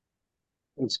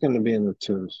 It's going to be in the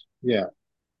twos. Yeah.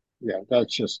 Yeah.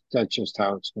 That's just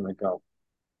how it's going to go.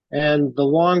 And the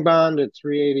long bond at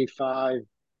 385,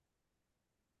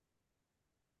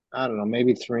 I don't know,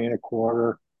 maybe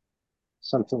 3.25,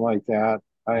 something like that.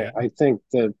 Yeah. I think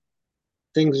that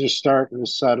things are starting to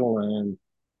settle in.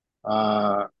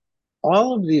 Uh,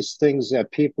 all of these things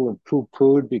that people have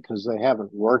poo-pooed because they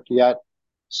haven't worked yet.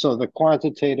 So the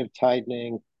quantitative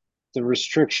tightening, the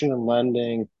restriction in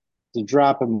lending, the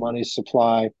drop in money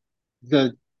supply,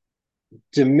 the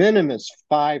de minimis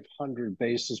 500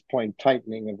 basis point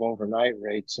tightening of overnight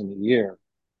rates in a year,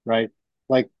 right?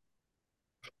 Like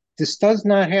this does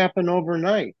not happen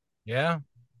overnight. Yeah.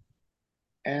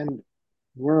 And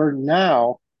we're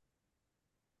now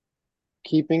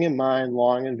keeping in mind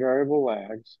long and variable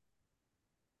lags.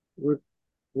 We're,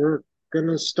 we're going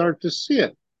to start to see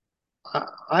it.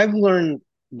 I've learned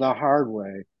the hard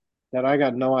way that I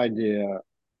got no idea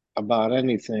about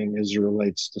anything as it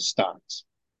relates to stocks.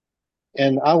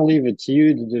 And I'll leave it to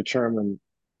you to determine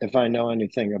if I know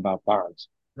anything about bonds.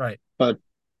 Right. But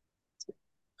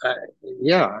uh,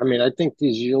 yeah, I mean, I think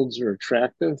these yields are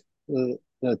attractive.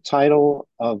 The title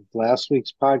of last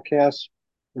week's podcast,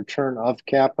 Return of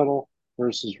Capital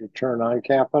versus Return on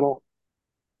Capital.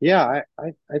 Yeah,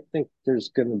 I think there's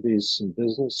going to be some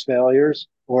business failures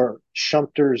or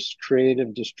Schumpeter's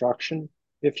creative destruction,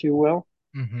 if you will.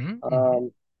 Mm-hmm. Mm-hmm.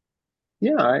 Um,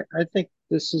 yeah, I think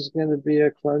this is going to be a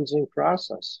cleansing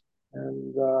process.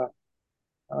 And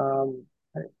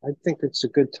I think it's a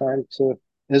good time to,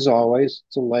 as always,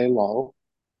 to lay low,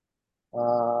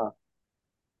 uh,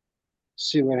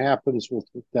 see what happens with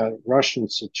the Russian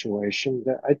situation.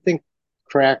 I think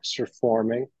cracks are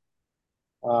forming.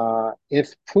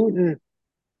 If Putin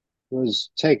was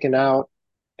taken out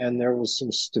and there was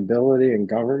some stability in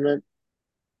government,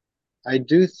 I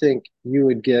do think you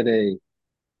would get a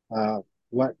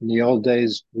what in the old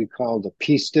days we called a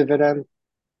peace dividend,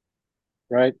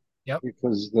 right? Yep.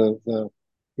 Because the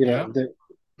you know Yeah.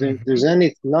 there's Mm-hmm.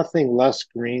 any nothing less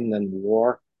green than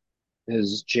war,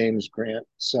 as James Grant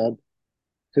said,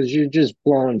 because you're just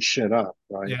blowing shit up,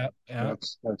 right? Yeah. Yeah.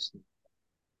 That's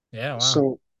Yeah. Wow.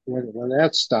 so when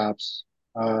that stops,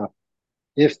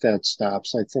 if that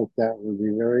stops, I think that would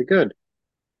be very good.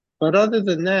 But other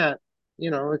than that,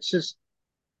 it's just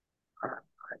uh,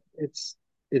 it's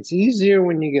it's easier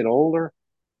when you get older,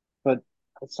 but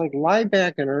it's like lie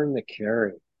back and earn the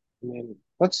carry. I mean,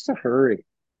 what's the hurry?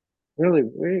 Really,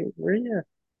 what are you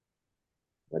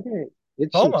itching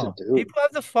to FOMO. do? People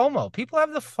have the FOMO. People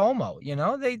have the FOMO. You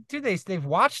know, they do. They've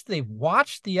watched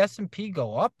the S&P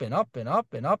go up and up and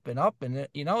up and up and up, and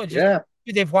you know, it just Yeah,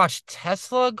 dude, they've watched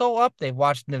Tesla go up. They've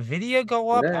watched Nvidia go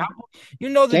up. yeah. Apple. You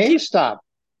know the deep GameStop.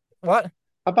 what,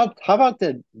 How about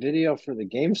the video for the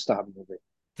GameStop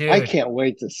movie? I dude? can't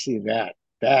wait to see that.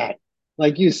 That,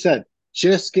 like you said,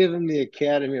 just give him the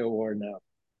Academy Award now,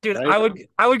 Dude, right?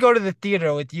 I would go to the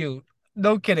theater with you.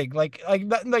 No kidding. Like I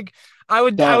would I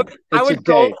would Done. I It's a would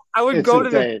go date. I would It's go a to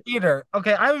the date. theater.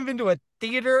 Okay, I haven't been to a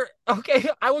theater. Okay,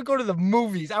 I would go to the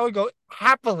movies. I would go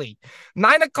happily.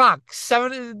 9 o'clock,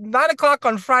 9 o'clock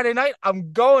on Friday night.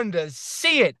 I'm going to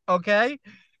see it. Okay.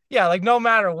 Yeah, like no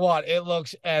matter what, it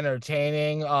looks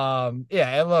entertaining. Yeah,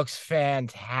 it looks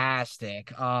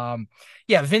fantastic.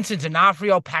 Yeah, Vincent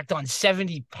D'Onofrio packed on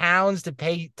 70 pounds to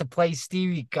play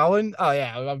Stevie Cohen. Oh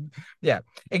yeah, yeah.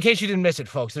 In case you didn't miss it,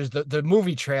 folks, there's the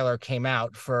movie trailer came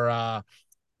out for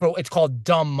it's called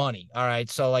Dumb Money. All right,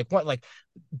 so like what like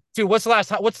dude, what's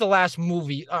the last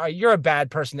movie? You're a bad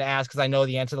person to ask because I know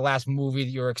the answer. The last movie that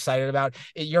you're excited about.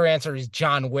 Your answer is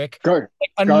John Wick. Go, A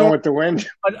Gone normal with the Wind.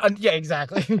 yeah,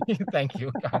 exactly. Thank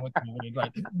you. God, what the movie,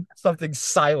 like something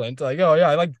silent, like oh yeah,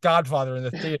 I like Godfather in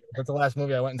the theater. That's the last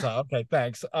movie I went and saw. Okay,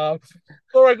 thanks. All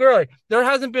right, girl. There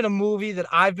hasn't been a movie that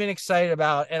I've been excited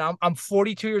about, and I'm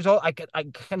 42 years old. I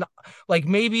can like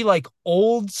maybe like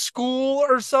Old School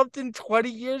or something 20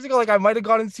 years ago. Like I might have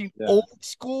gone and seen Yeah. Old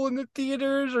School in the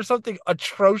theaters or something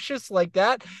atrocious like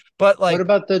that. But What like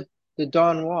about the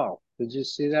Dawn Wall? Did you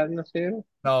see that in the theater?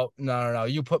 no, no, no, no.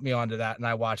 You put me onto that, and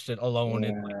I watched it alone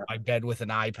in like, Yeah. my bed with an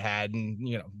iPad,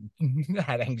 and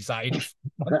had anxiety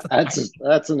for months.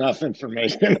 That's enough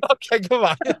information. Okay, come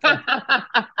on.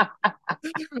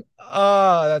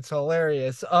 Oh, that's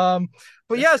hilarious.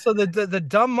 But yeah, so the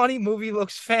Dumb Money movie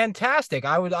looks fantastic.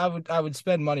 I would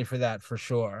spend money for that for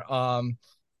sure.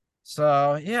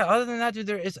 So yeah, other than that, dude,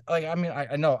 there is like I mean,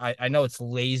 I know it's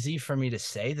lazy for me to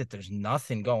say that there's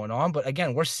nothing going on, but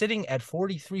again, we're sitting at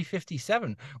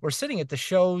 43.57. We're sitting at the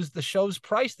show's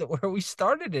price that where we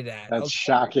started it at. That's Okay.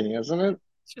 shocking, isn't it?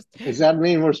 It's just Does that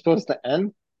mean we're supposed to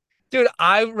end? dude,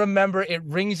 I remember it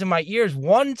rings in my ears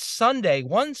one Sunday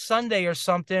or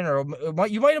something, or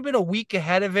you might have been a week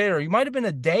ahead of it, or you might have been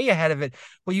a day ahead of it,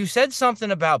 but you said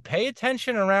something about pay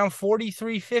attention around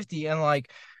 43.50 and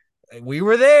like we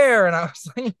were there, and I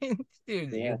was like, Yeah.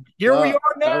 dude, here we No,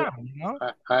 are now. You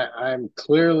know, I'm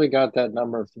clearly got that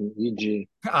number from EG,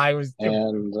 I was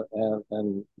and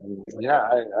yeah,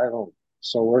 I don't.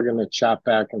 So we're gonna chop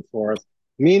back and forth.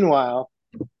 Meanwhile,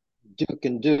 Duke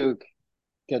and Duke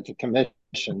get the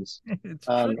commissions it's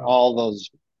on true. all those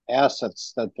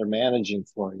assets that they're managing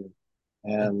for you,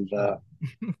 It's and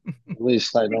true. at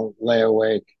least I don't lay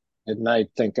awake at night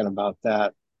thinking about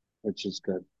that, which is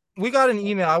good. We got an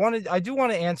email. I do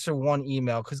want to answer one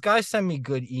email because guys send me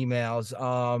good emails.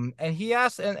 And he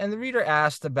asked, and the reader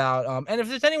asked about, and if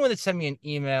there's anyone that sent me an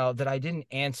email that I didn't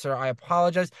answer, I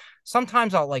apologize.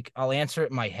 Sometimes I'll answer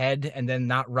it in my head and then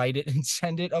not write it and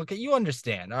send it. Okay, you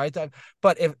understand, all right?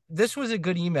 But if this was a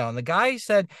good email, and the guy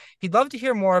said he'd love to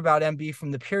hear more about MB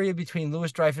from the period between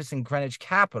Louis Dreyfus and Greenwich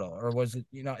Capital, or was it,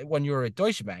 when you were at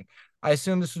Deutsche Bank? I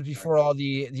assume this was before all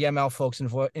the ML folks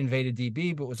invaded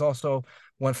DB, but was also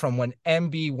went from when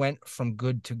MB went from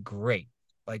good to great.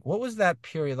 Like, what was that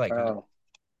period like? Oh,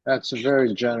 that's a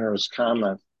very generous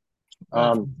comment.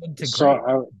 Went from good to So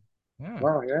great. I, Yeah,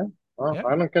 well, yeah, well, yeah.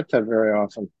 I don't get that very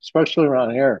often, especially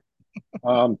around here.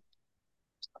 Um,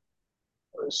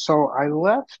 so I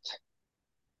left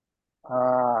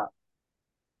uh,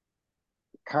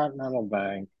 Continental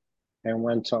Bank and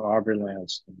went to Aubrey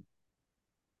Lanston.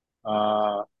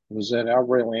 Was at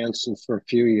Aubrey Lanston for a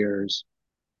few years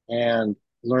and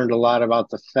learned a lot about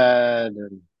the Fed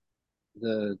and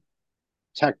the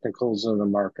technicals of the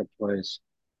marketplace.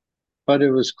 But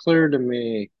it was clear to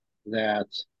me that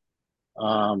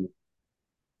um,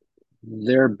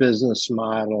 their business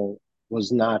model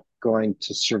was not going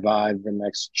to survive the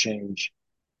next change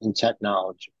in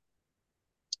technology.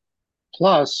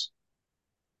 Plus,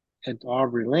 at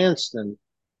Aubrey Lanston,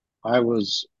 I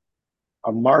was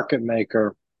a market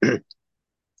maker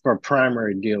for a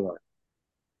primary dealer.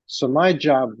 So my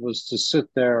job was to sit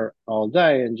there all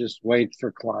day and just wait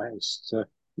for clients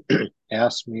to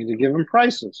ask me to give them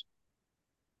prices.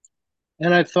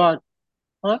 And I thought,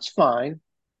 well, that's fine,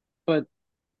 but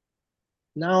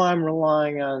now I'm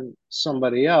relying on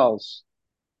somebody else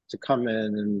to come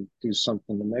in and do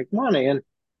something to make money.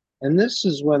 And this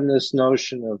is when this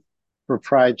notion of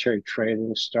proprietary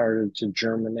trading started to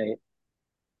germinate.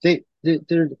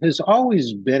 There has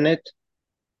always been it,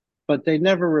 but they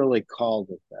never really called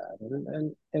it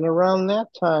that. And around that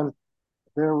time,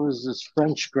 there was this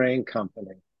French grain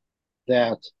company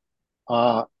that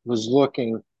was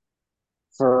looking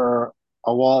for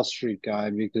a Wall Street guy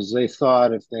because they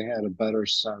thought if they had a better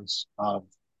sense of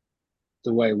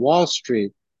the way Wall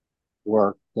Street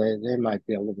worked, they might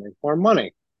be able to make more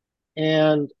money.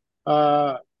 And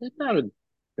it's not a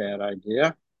bad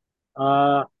idea.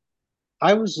 Uh,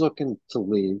 I was looking to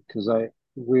leave because I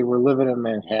we were living in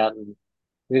Manhattan.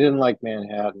 We didn't like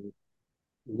Manhattan.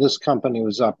 This company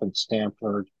was up in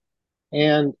Stamford,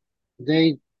 and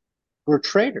they were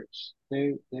traders.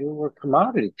 They were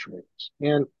commodity traders,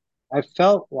 and I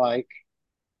felt like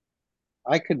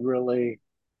I could really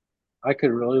I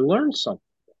could really learn something.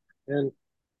 And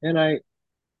and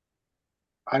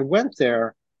I went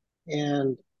there,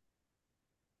 and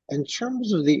in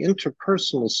terms of the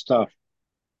interpersonal stuff,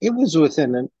 it was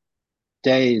within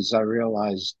days I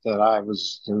realized that I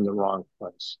was in the wrong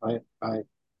place.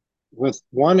 With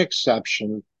one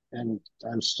exception, and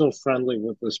I'm still friendly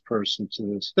with this person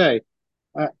to this day,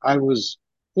 I was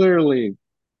clearly,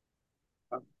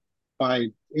 by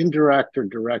indirect or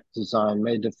direct design,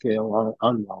 made to feel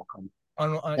unwelcome,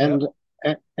 Yeah. and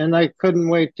and I couldn't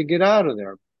wait to get out of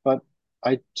there. But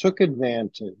I took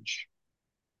advantage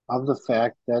of the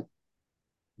fact that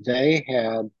they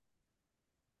had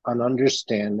an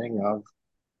understanding of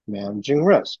managing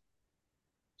risk.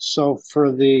 So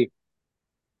for the,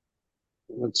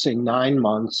 let's say, 9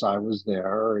 months I was there,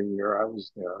 or a year I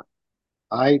was there,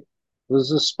 I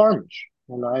was a sponge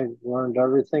and I learned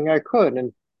everything I could.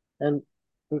 And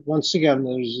once again,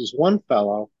 there's this one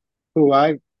fellow who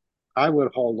I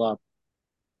would hold up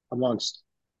amongst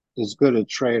as good a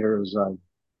trader as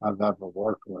I've ever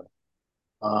worked with.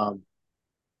 Um,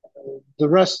 the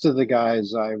rest of the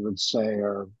guys I would say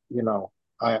are,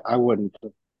 I wouldn't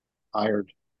have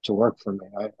hired to work for me.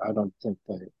 I don't think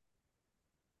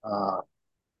uh,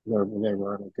 they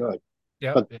were any good.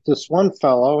 Yep. But this one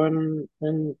fellow,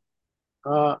 and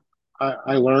uh,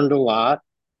 I learned a lot,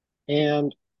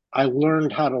 and I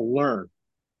learned how to learn.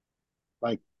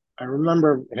 Like I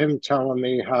remember him telling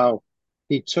me how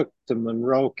he took the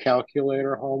Monroe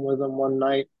calculator home with him one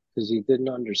night because he didn't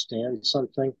understand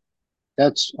something.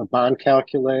 That's a bond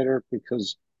calculator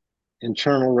because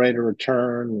internal rate of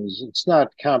return is, it's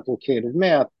not complicated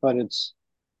math, but it's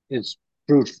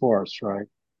brute force, right?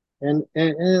 And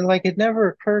like it never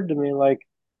occurred to me like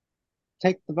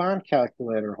take the bond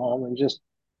calculator home and just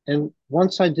and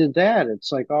once I did that,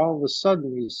 it's like all of a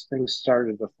sudden these things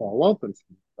started to fall open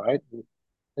for me, right?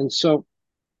 And so,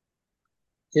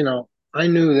 I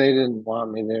knew they didn't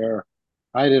want me there.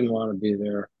 I didn't want to be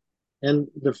there. And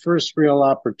the first real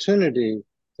opportunity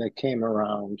that came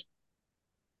around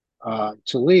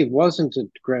to leave wasn't at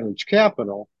Greenwich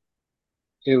Capital,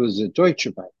 it was at Deutsche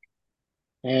Bank.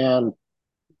 And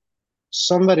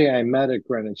somebody I met at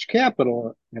Greenwich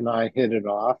Capital and I hit it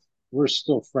off. We're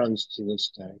still friends to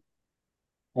this day.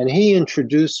 And he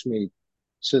introduced me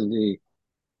to the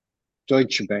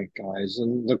Deutsche Bank guys.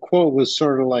 And the quote was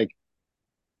sort of like,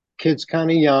 kid's kind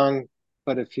of young,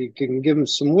 but if you can give him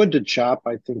some wood to chop,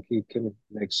 I think he can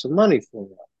make some money for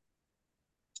you.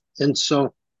 And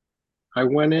so I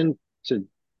went into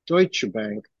Deutsche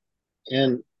Bank,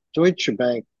 and Deutsche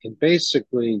Bank had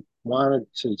basically wanted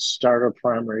to start a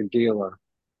primary dealer.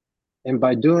 And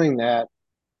by doing that,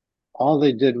 all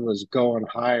they did was go and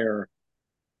hire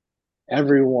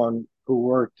everyone who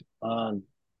worked on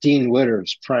Dean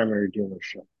Witter's primary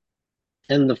dealership.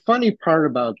 And the funny part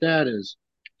about that is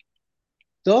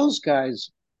those guys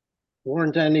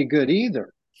weren't any good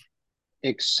either,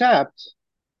 except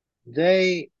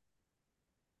they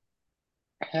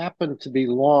happened to be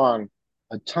long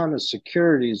a ton of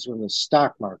securities when the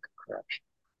stock market crashed.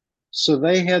 So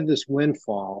they had this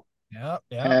windfall, Yep,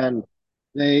 yep. and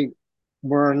they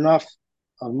were enough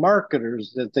of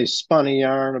marketers that they spun a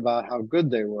yarn about how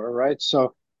good they were, right?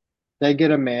 So they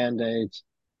get a mandate,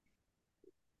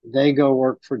 they go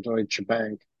work for Deutsche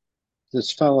Bank.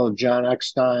 This fellow, John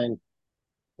Eckstein,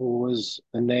 who was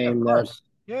a Yeah, of name that course.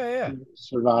 Yeah, yeah.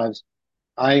 survives,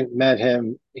 I met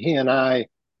him. He and I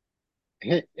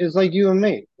it's like you and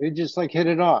me. We just like hit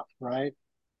it off, right?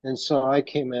 And so I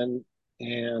came in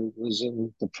and was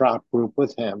in the prop group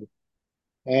with him.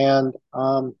 And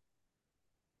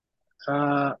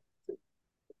uh,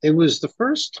 it was the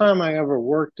first time I ever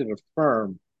worked at a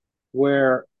firm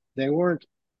where they weren't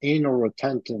anal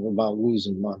retentive about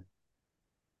losing money.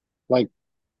 Like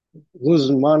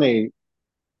losing money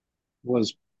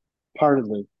was part of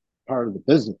the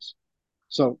business.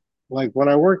 So like when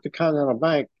I worked at Continental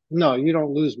Bank, no, you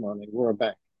don't lose money. We're a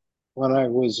bank. When I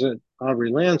was at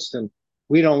Aubrey Lanston,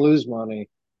 we don't lose money.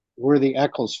 We're the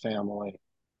Eccles family.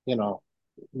 You know,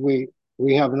 we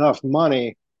we have enough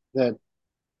money that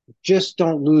just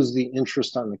don't lose the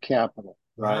interest on the capital,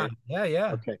 Right. right? Yeah,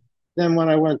 yeah. Okay. Then when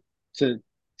I went to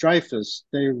Dreyfus,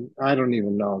 I don't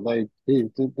even know.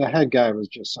 The head guy was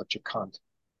just such a cunt.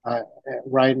 I,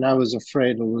 right. And I was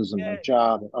afraid of losing my Yeah,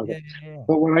 job. Okay. yeah, yeah.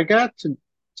 But when I got to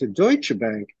Deutsche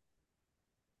Bank,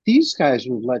 these guys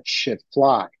would let shit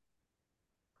fly.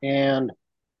 And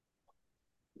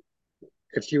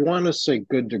if you want to say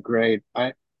good to great,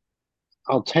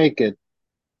 I'll take it.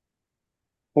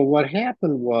 But what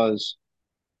happened was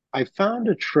I found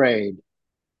a trade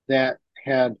that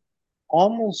had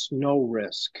almost no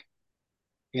risk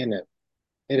in it.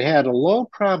 It had a low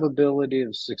probability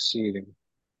of succeeding.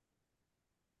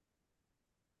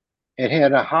 It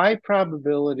had a high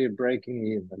probability of breaking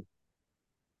even.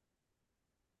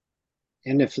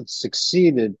 And if it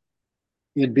succeeded,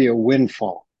 it'd be a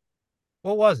windfall.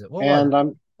 What was it? What was it?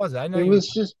 And Was it? I know it you. was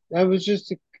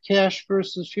just a cash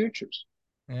versus futures.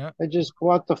 Yeah. I just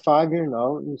bought the 5-year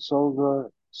note and sold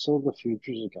the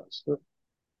futures against it.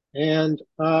 And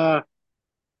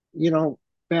you know,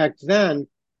 back then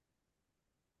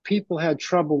people had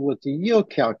trouble with the yield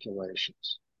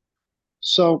calculations.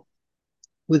 So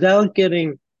without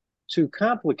getting too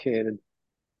complicated,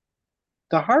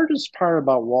 the hardest part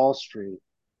about Wall Street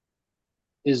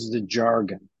is the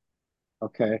jargon.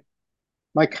 Okay.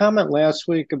 My comment last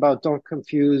week about don't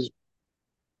confuse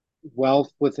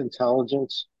wealth with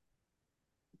intelligence,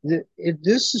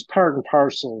 this is part and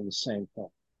parcel of the same thing.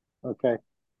 Okay.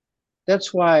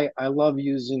 That's why I love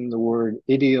using the word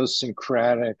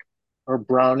idiosyncratic or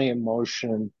Brownian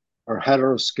motion or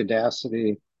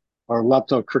heteroscedasticity or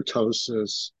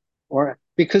leptokurtosis or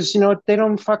because they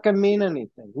don't fucking mean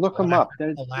anything. Look them up.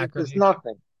 There's Alacrity.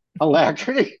 nothing.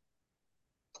 Alacrity,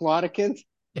 claudicant.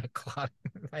 Yeah, Claude.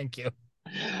 Thank you.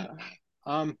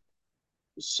 Um,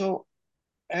 so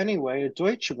anyway, at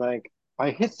Deutsche Bank,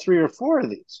 I hit three or four of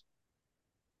these,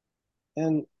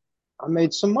 and I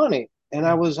made some money. And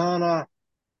I Yeah. was on a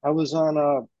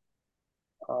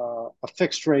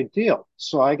fixed rate deal,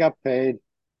 so I got paid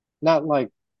not like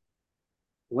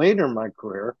later in my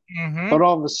career, Mm-hmm. but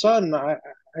all of a sudden I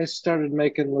started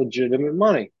making legitimate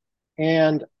money,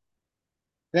 and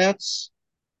that's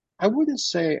I wouldn't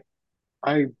say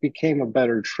I became a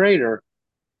better trader,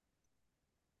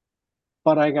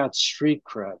 but I got street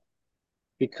cred.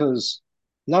 because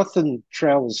nothing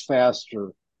travels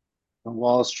faster on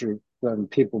Wall Street than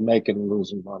people making and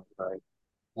losing money, right?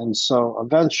 And so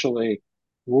eventually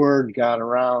word got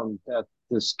around that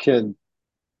this kid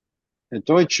at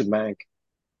Deutsche Bank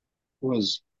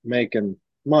was making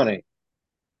money.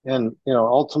 And,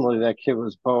 ultimately that kid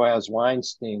was Boaz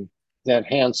Weinstein, that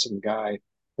handsome guy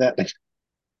that,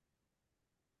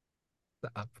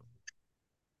 Stop.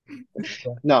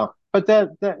 no, but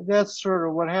that's sort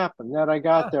of what happened. That I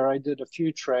got there, I did a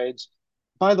few trades.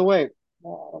 By the way,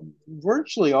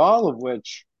 virtually all of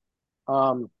which,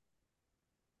 80%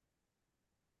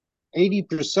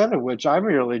 of which I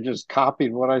merely just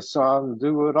copied what I saw and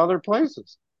do at other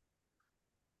places,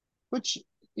 which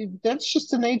that's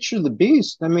just the nature of the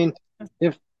beast. I mean,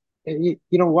 if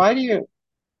why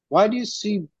do you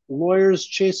see lawyers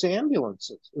chase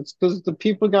ambulances? It's because the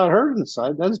people got hurt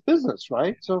inside. That's business,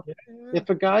 right? So Yeah. if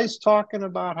a guy's talking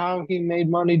about how he made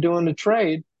money doing a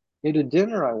trade at a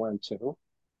dinner I went to,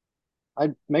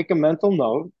 I'd make a mental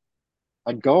note.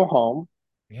 I'd go home,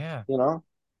 Yeah. you know,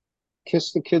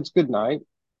 kiss the kids goodnight,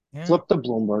 Yeah. flip the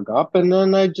Bloomberg up, and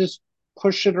then I just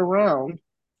push it around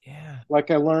Yeah.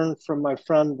 like I learned from my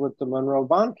friend with the Monroe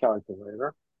bond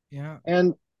calculator. Yeah.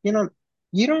 And you know,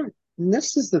 you don't. And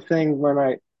this is the thing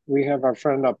when we have our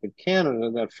friend up in Canada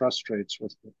that frustrates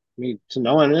with me to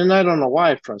know, and I don't know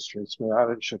why it frustrates me. I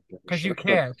should give a Because you shit, but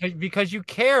care. Because you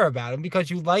care about him. Because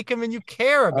you like him and you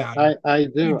care about him. I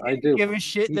If you do, I didn't do. give a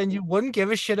shit, then you wouldn't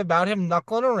give a shit about him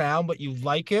knuckling around, but you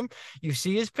like him, you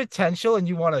see his potential, and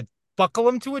you want to buckle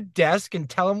him to a desk and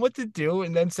tell him what to do,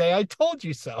 and then say, I told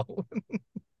you so.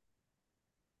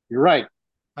 You're right.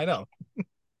 I know.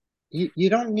 You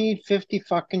don't need 50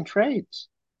 fucking trades.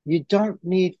 You don't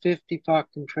need 50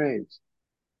 fucking trades.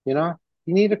 You know,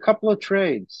 you need a couple of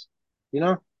trades.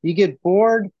 You get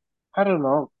bored. I don't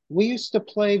know. We used to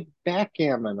play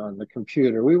backgammon on the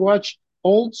computer. We watched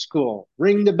Old School.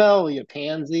 Ring the bell, you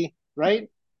pansy, right?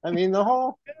 I mean,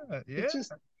 Yeah, it's yeah.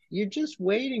 just, you're just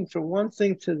waiting from one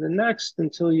thing to the next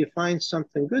until you find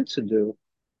something good to do.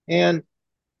 And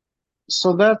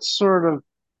so that's sort of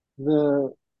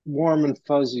the warm and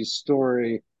fuzzy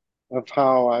story of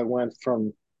how I went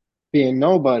from being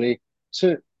nobody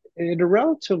to, at a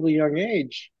relatively young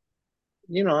age,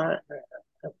 you know,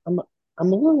 I'm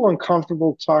I'm a little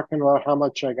uncomfortable talking about how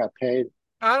much I got paid.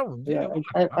 I don't. Yeah,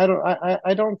 Yeah,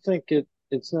 I don't think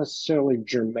it's necessarily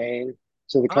germane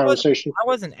to the I wasn't. conversation. I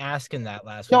wasn't asking that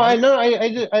last No, week. I know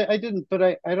I didn't, but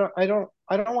I don't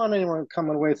want anyone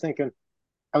coming away thinking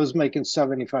I was making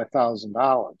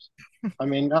 $75,000. I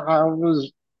mean, I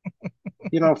was,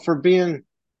 for being for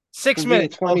Six being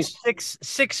minutes, 20. folks.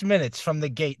 6 minutes from the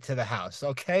gate to the house.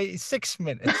 Okay, 6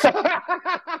 minutes.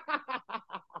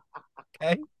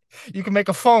 Okay, you can make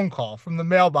a phone call from the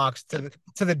mailbox to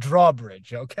the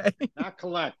drawbridge. Okay. Not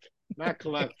collect, not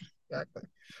collect. Exactly.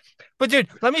 But dude,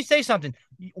 let me say something.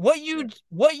 Yeah.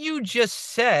 What you just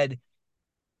said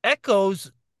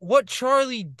echoes what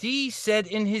Charlie D said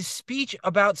in his speech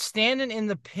about standing in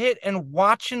the pit and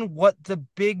watching what the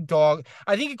big dog,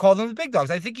 I think he called them the big dogs.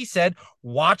 I think he said,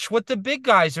 watch what the big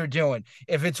guys are doing.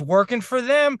 If it's working for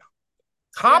them,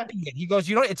 Yeah, copy it. He goes,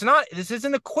 it's not, this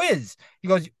isn't a quiz. He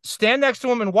goes, stand next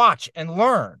to him and watch and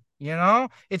learn.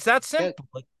 It's that that simple.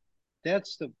 Like,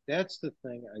 that's the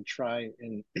thing I try,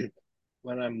 and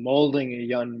when I'm molding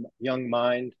a young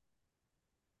mind,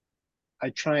 I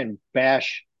try and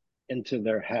bash into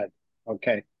their head.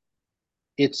 Okay.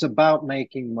 It's about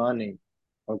making money.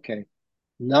 Okay.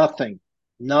 Nothing,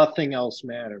 nothing else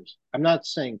matters. I'm not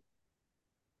saying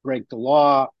break the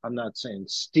law. I'm not saying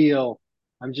steal.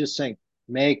 I'm just saying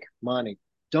make money.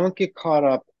 Don't get caught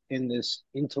up in this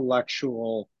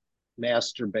intellectual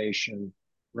masturbation,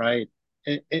 right?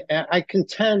 I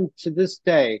contend to this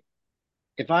day,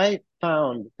 if I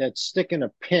found that sticking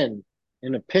a pin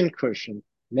in a pin cushion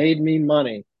made me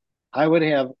money, I would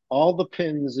have all the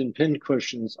pins and pin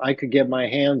cushions I could get my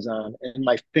hands on, and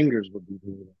my fingers would be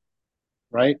moving,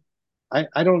 right?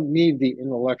 I don't need the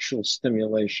intellectual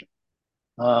stimulation.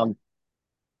 Um,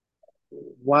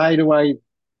 why do I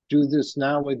do this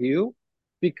now with you?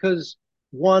 Because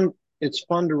one, it's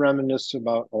fun to reminisce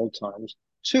about old times.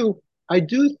 Two, I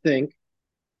do think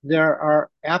there are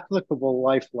applicable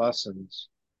life lessons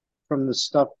from the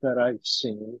stuff that I've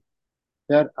seen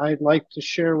that I'd like to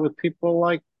share with people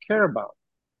I care about.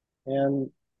 And,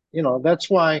 that's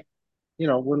why,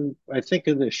 when I think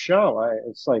of this show,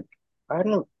 it's like, I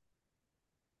don't,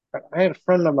 I had a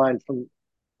friend of mine from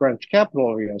French Capital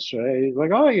over yesterday. He's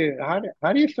like, oh,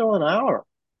 how do you fill an hour?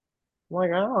 I'm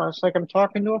like, I don't know. It's like I'm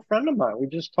talking to a friend of mine. We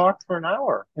just talked for an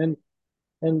hour. And,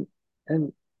 and,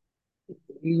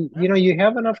 you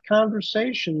have enough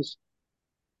conversations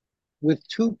with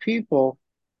two people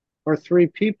or three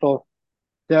people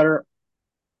that are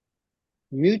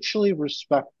mutually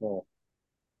respectful,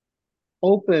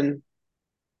 open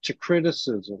to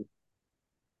criticism,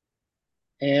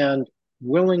 and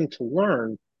willing to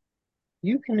learn,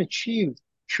 you can achieve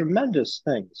tremendous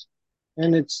things.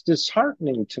 And it's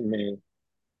disheartening to me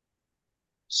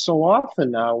so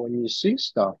often now when you see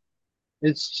stuff,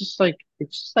 it's just like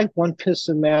one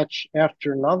pissing match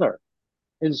after another.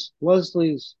 As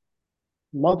Leslie's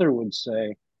mother would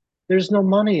say, there's no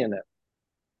money in it.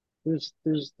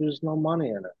 There's no money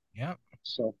in it. Yeah.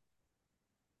 So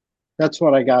that's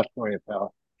what I got for you,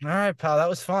 pal. All right, pal. That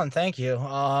was fun. Thank you.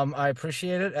 I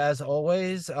appreciate it as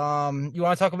always. You want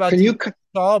to talk about Can DJ you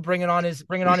Saul bringing on his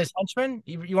henchmen?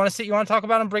 You want to see? You want to talk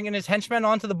about him bringing his henchmen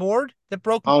onto the board that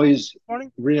broke this always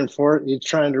morning? reinforce? You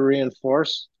trying to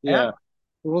reinforce? Yeah, Yeah,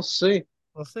 we'll see.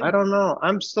 we'll I see. don't know.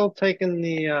 I'm still taking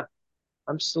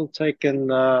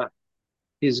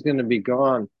he's going to be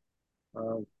gone.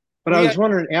 Um, but I We was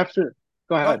wondering after.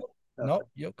 Go no, ahead. no.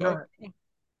 You Go go. ahead.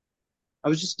 I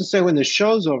was just gonna say when the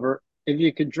show's over, if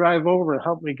you could drive over and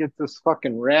help me get this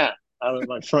fucking rat out of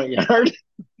my front yard.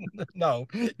 No,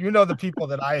 you know the people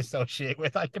that I associate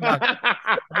with. I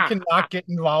cannot get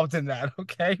involved in that.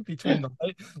 Okay, between the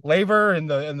labor and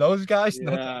those guys.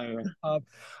 No, Yeah.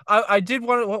 I did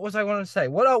want to. What was I want to say?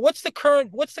 What's the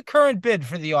current bid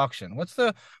for the auction? What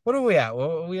are we at? What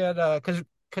are we at? Because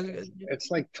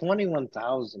It's like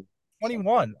 21,000 something.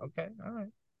 21. Okay, all right.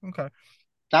 Okay, all right.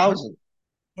 Thousand.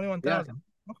 Yeah. 21,000.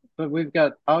 But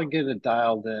I'll get it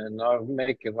dialed in. I'll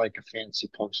make it like a fancy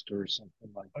poster or something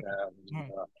like Okay. that. All And,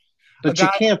 right. A but you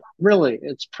guy. can't really,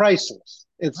 it's priceless.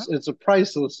 It's a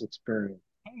priceless experience.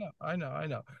 I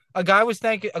know. A guy was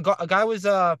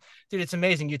dude, it's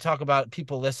amazing. You talk about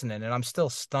people listening, and I'm still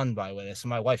stunned by this. And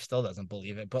my wife still doesn't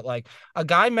believe it. But like a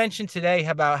guy mentioned today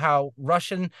about how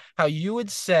you had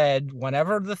said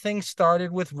whenever the thing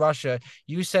started with Russia,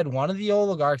 you said one of the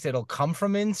oligarchs, it'll come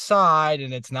from inside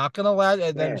and it's not gonna let,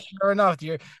 and then Yeah. sure enough,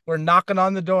 we're knocking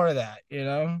on the door of that.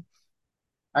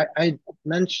 I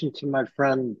mentioned to my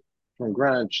friend from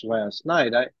Greenwich last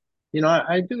night,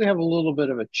 I do have a little bit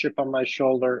of a chip on my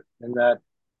shoulder in that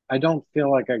I don't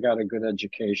feel like I got a good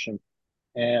education.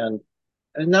 And,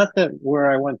 and not that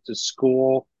where I went to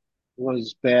school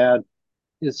was bad.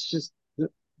 It's just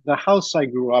the house I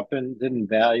grew up in didn't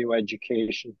value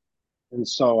education. And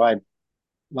so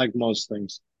like most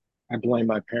things, I blame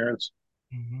my parents.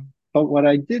 Mm-hmm. But what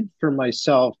I did for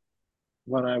myself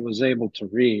when I was able to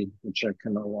read, which I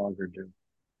can no longer do,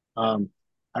 um,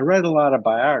 I read a lot of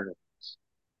biographies,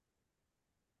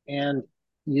 and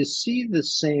you see the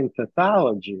same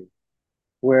pathology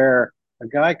where a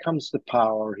guy comes to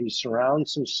power, he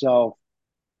surrounds himself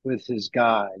with his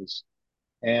guys,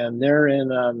 and they're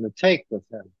in on the take with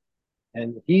him,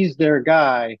 and he's their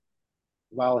guy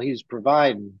while he's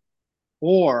providing,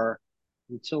 or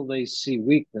until they see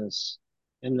weakness,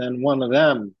 and then one of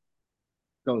them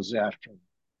goes after him.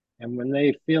 And when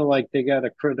they feel like they got a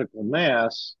critical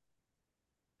mass,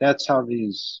 that's how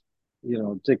these,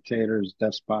 dictators,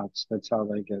 despots, that's how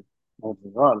they get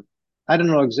overrun. I don't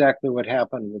know exactly what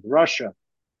happened with Russia.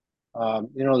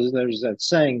 There's that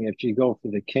saying, if you go for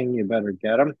the king, you better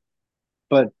get him.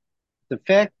 But the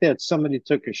fact that somebody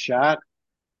took a shot,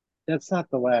 that's not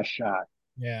the last shot.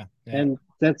 Yeah, yeah. And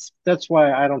that's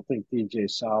why I don't think DJ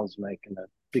Sal's making it.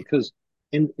 Because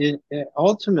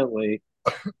ultimately,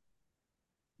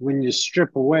 when you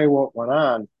strip away what went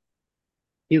on,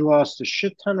 he lost a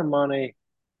shit ton of money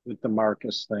with the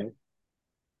Marcus thing.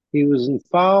 He was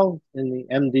involved in the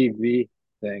MDV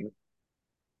thing,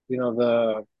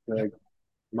 the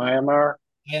Myanmar.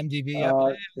 IMDb. Yep.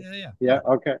 Uh, Yeah. yeah,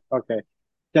 okay, okay.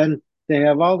 Then they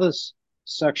have all this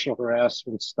sexual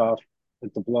harassment stuff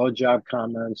with the blowjob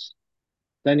comments.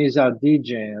 Then he's out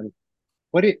DJing.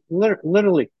 What do you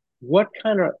literally? What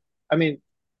kind of? I mean,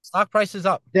 Stock price is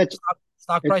up. that's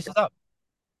Stock it. price is up.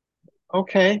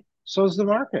 Okay, so's the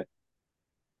market.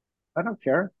 I don't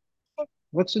care.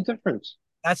 What's the difference?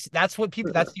 That's what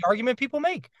people. That's the argument people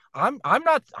make. I'm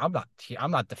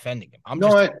not defending him. I'm No,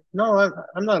 just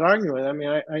I'm not arguing. I mean,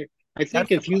 I think that's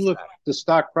the if you price of look that. at the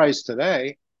stock price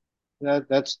today,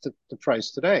 that's the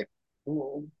price today.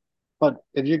 But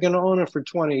if you're going to own it for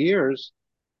 20 years,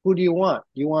 who do you want?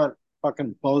 You want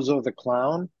fucking Bozo the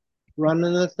Clown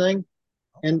running the thing?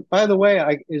 And by the way,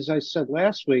 as I said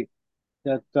last week,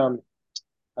 that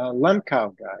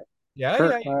Lemkow guy, Yeah, yeah,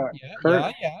 Kurt, yeah, Kurt,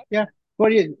 yeah, yeah. yeah, what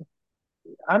do you?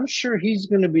 I'm sure he's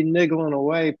going to be niggling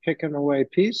away, picking away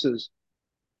pieces.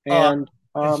 Uh, And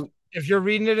is if you're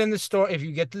reading it in the store, if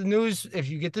you get the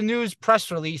news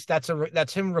press release, that's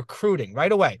him recruiting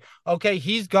right away. Okay,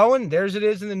 he's going. There's it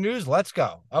is in the news. Let's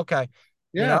go. Okay,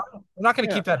 Yeah, we're not going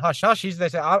to yeah, keep that hush hush. They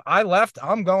say I left.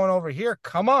 I'm going over here.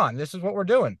 Come on, this is what we're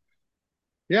doing.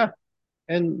 yeah.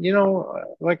 And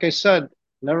like I said,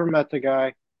 never met the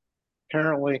guy.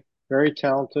 Apparently, very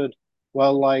talented,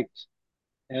 well liked,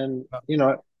 and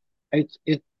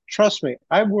it. Trust me,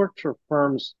 I've worked for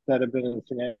firms that have been in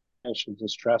financial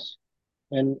distress,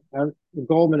 and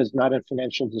Goldman is not in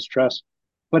financial distress,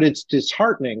 but it's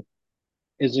disheartening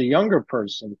as a younger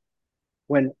person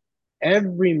when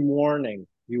every morning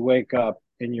you wake up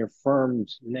and your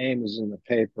firm's name is in the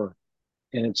paper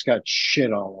and it's got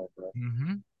shit all over it.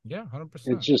 Mm-hmm. Yeah,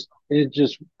 100%. It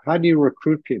just, how do you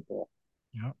recruit people?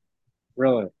 Yeah.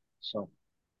 Really? So,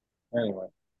 anyway,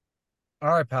 All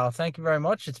right, pal. Thank you very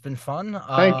much. It's been fun.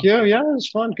 thank you. Yeah, it was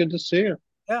fun. Good to see you.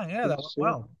 Yeah, Good that to went see you.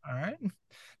 well. All right.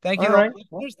 Thank All you to all right. the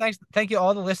Well, listeners. Thank you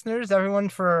all the listeners, everyone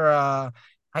for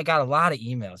I got a lot of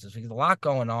emails this week. A lot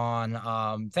going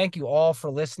on. Thank you all for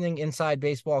listening.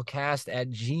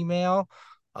 InsideBaseballCast@gmail.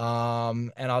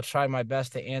 And I'll try my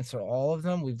best to answer all of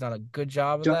them. We've done a good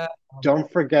job of don't, that.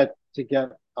 don't forget to get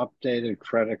updated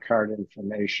credit card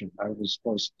information. I was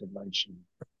supposed to mention.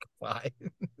 Bye.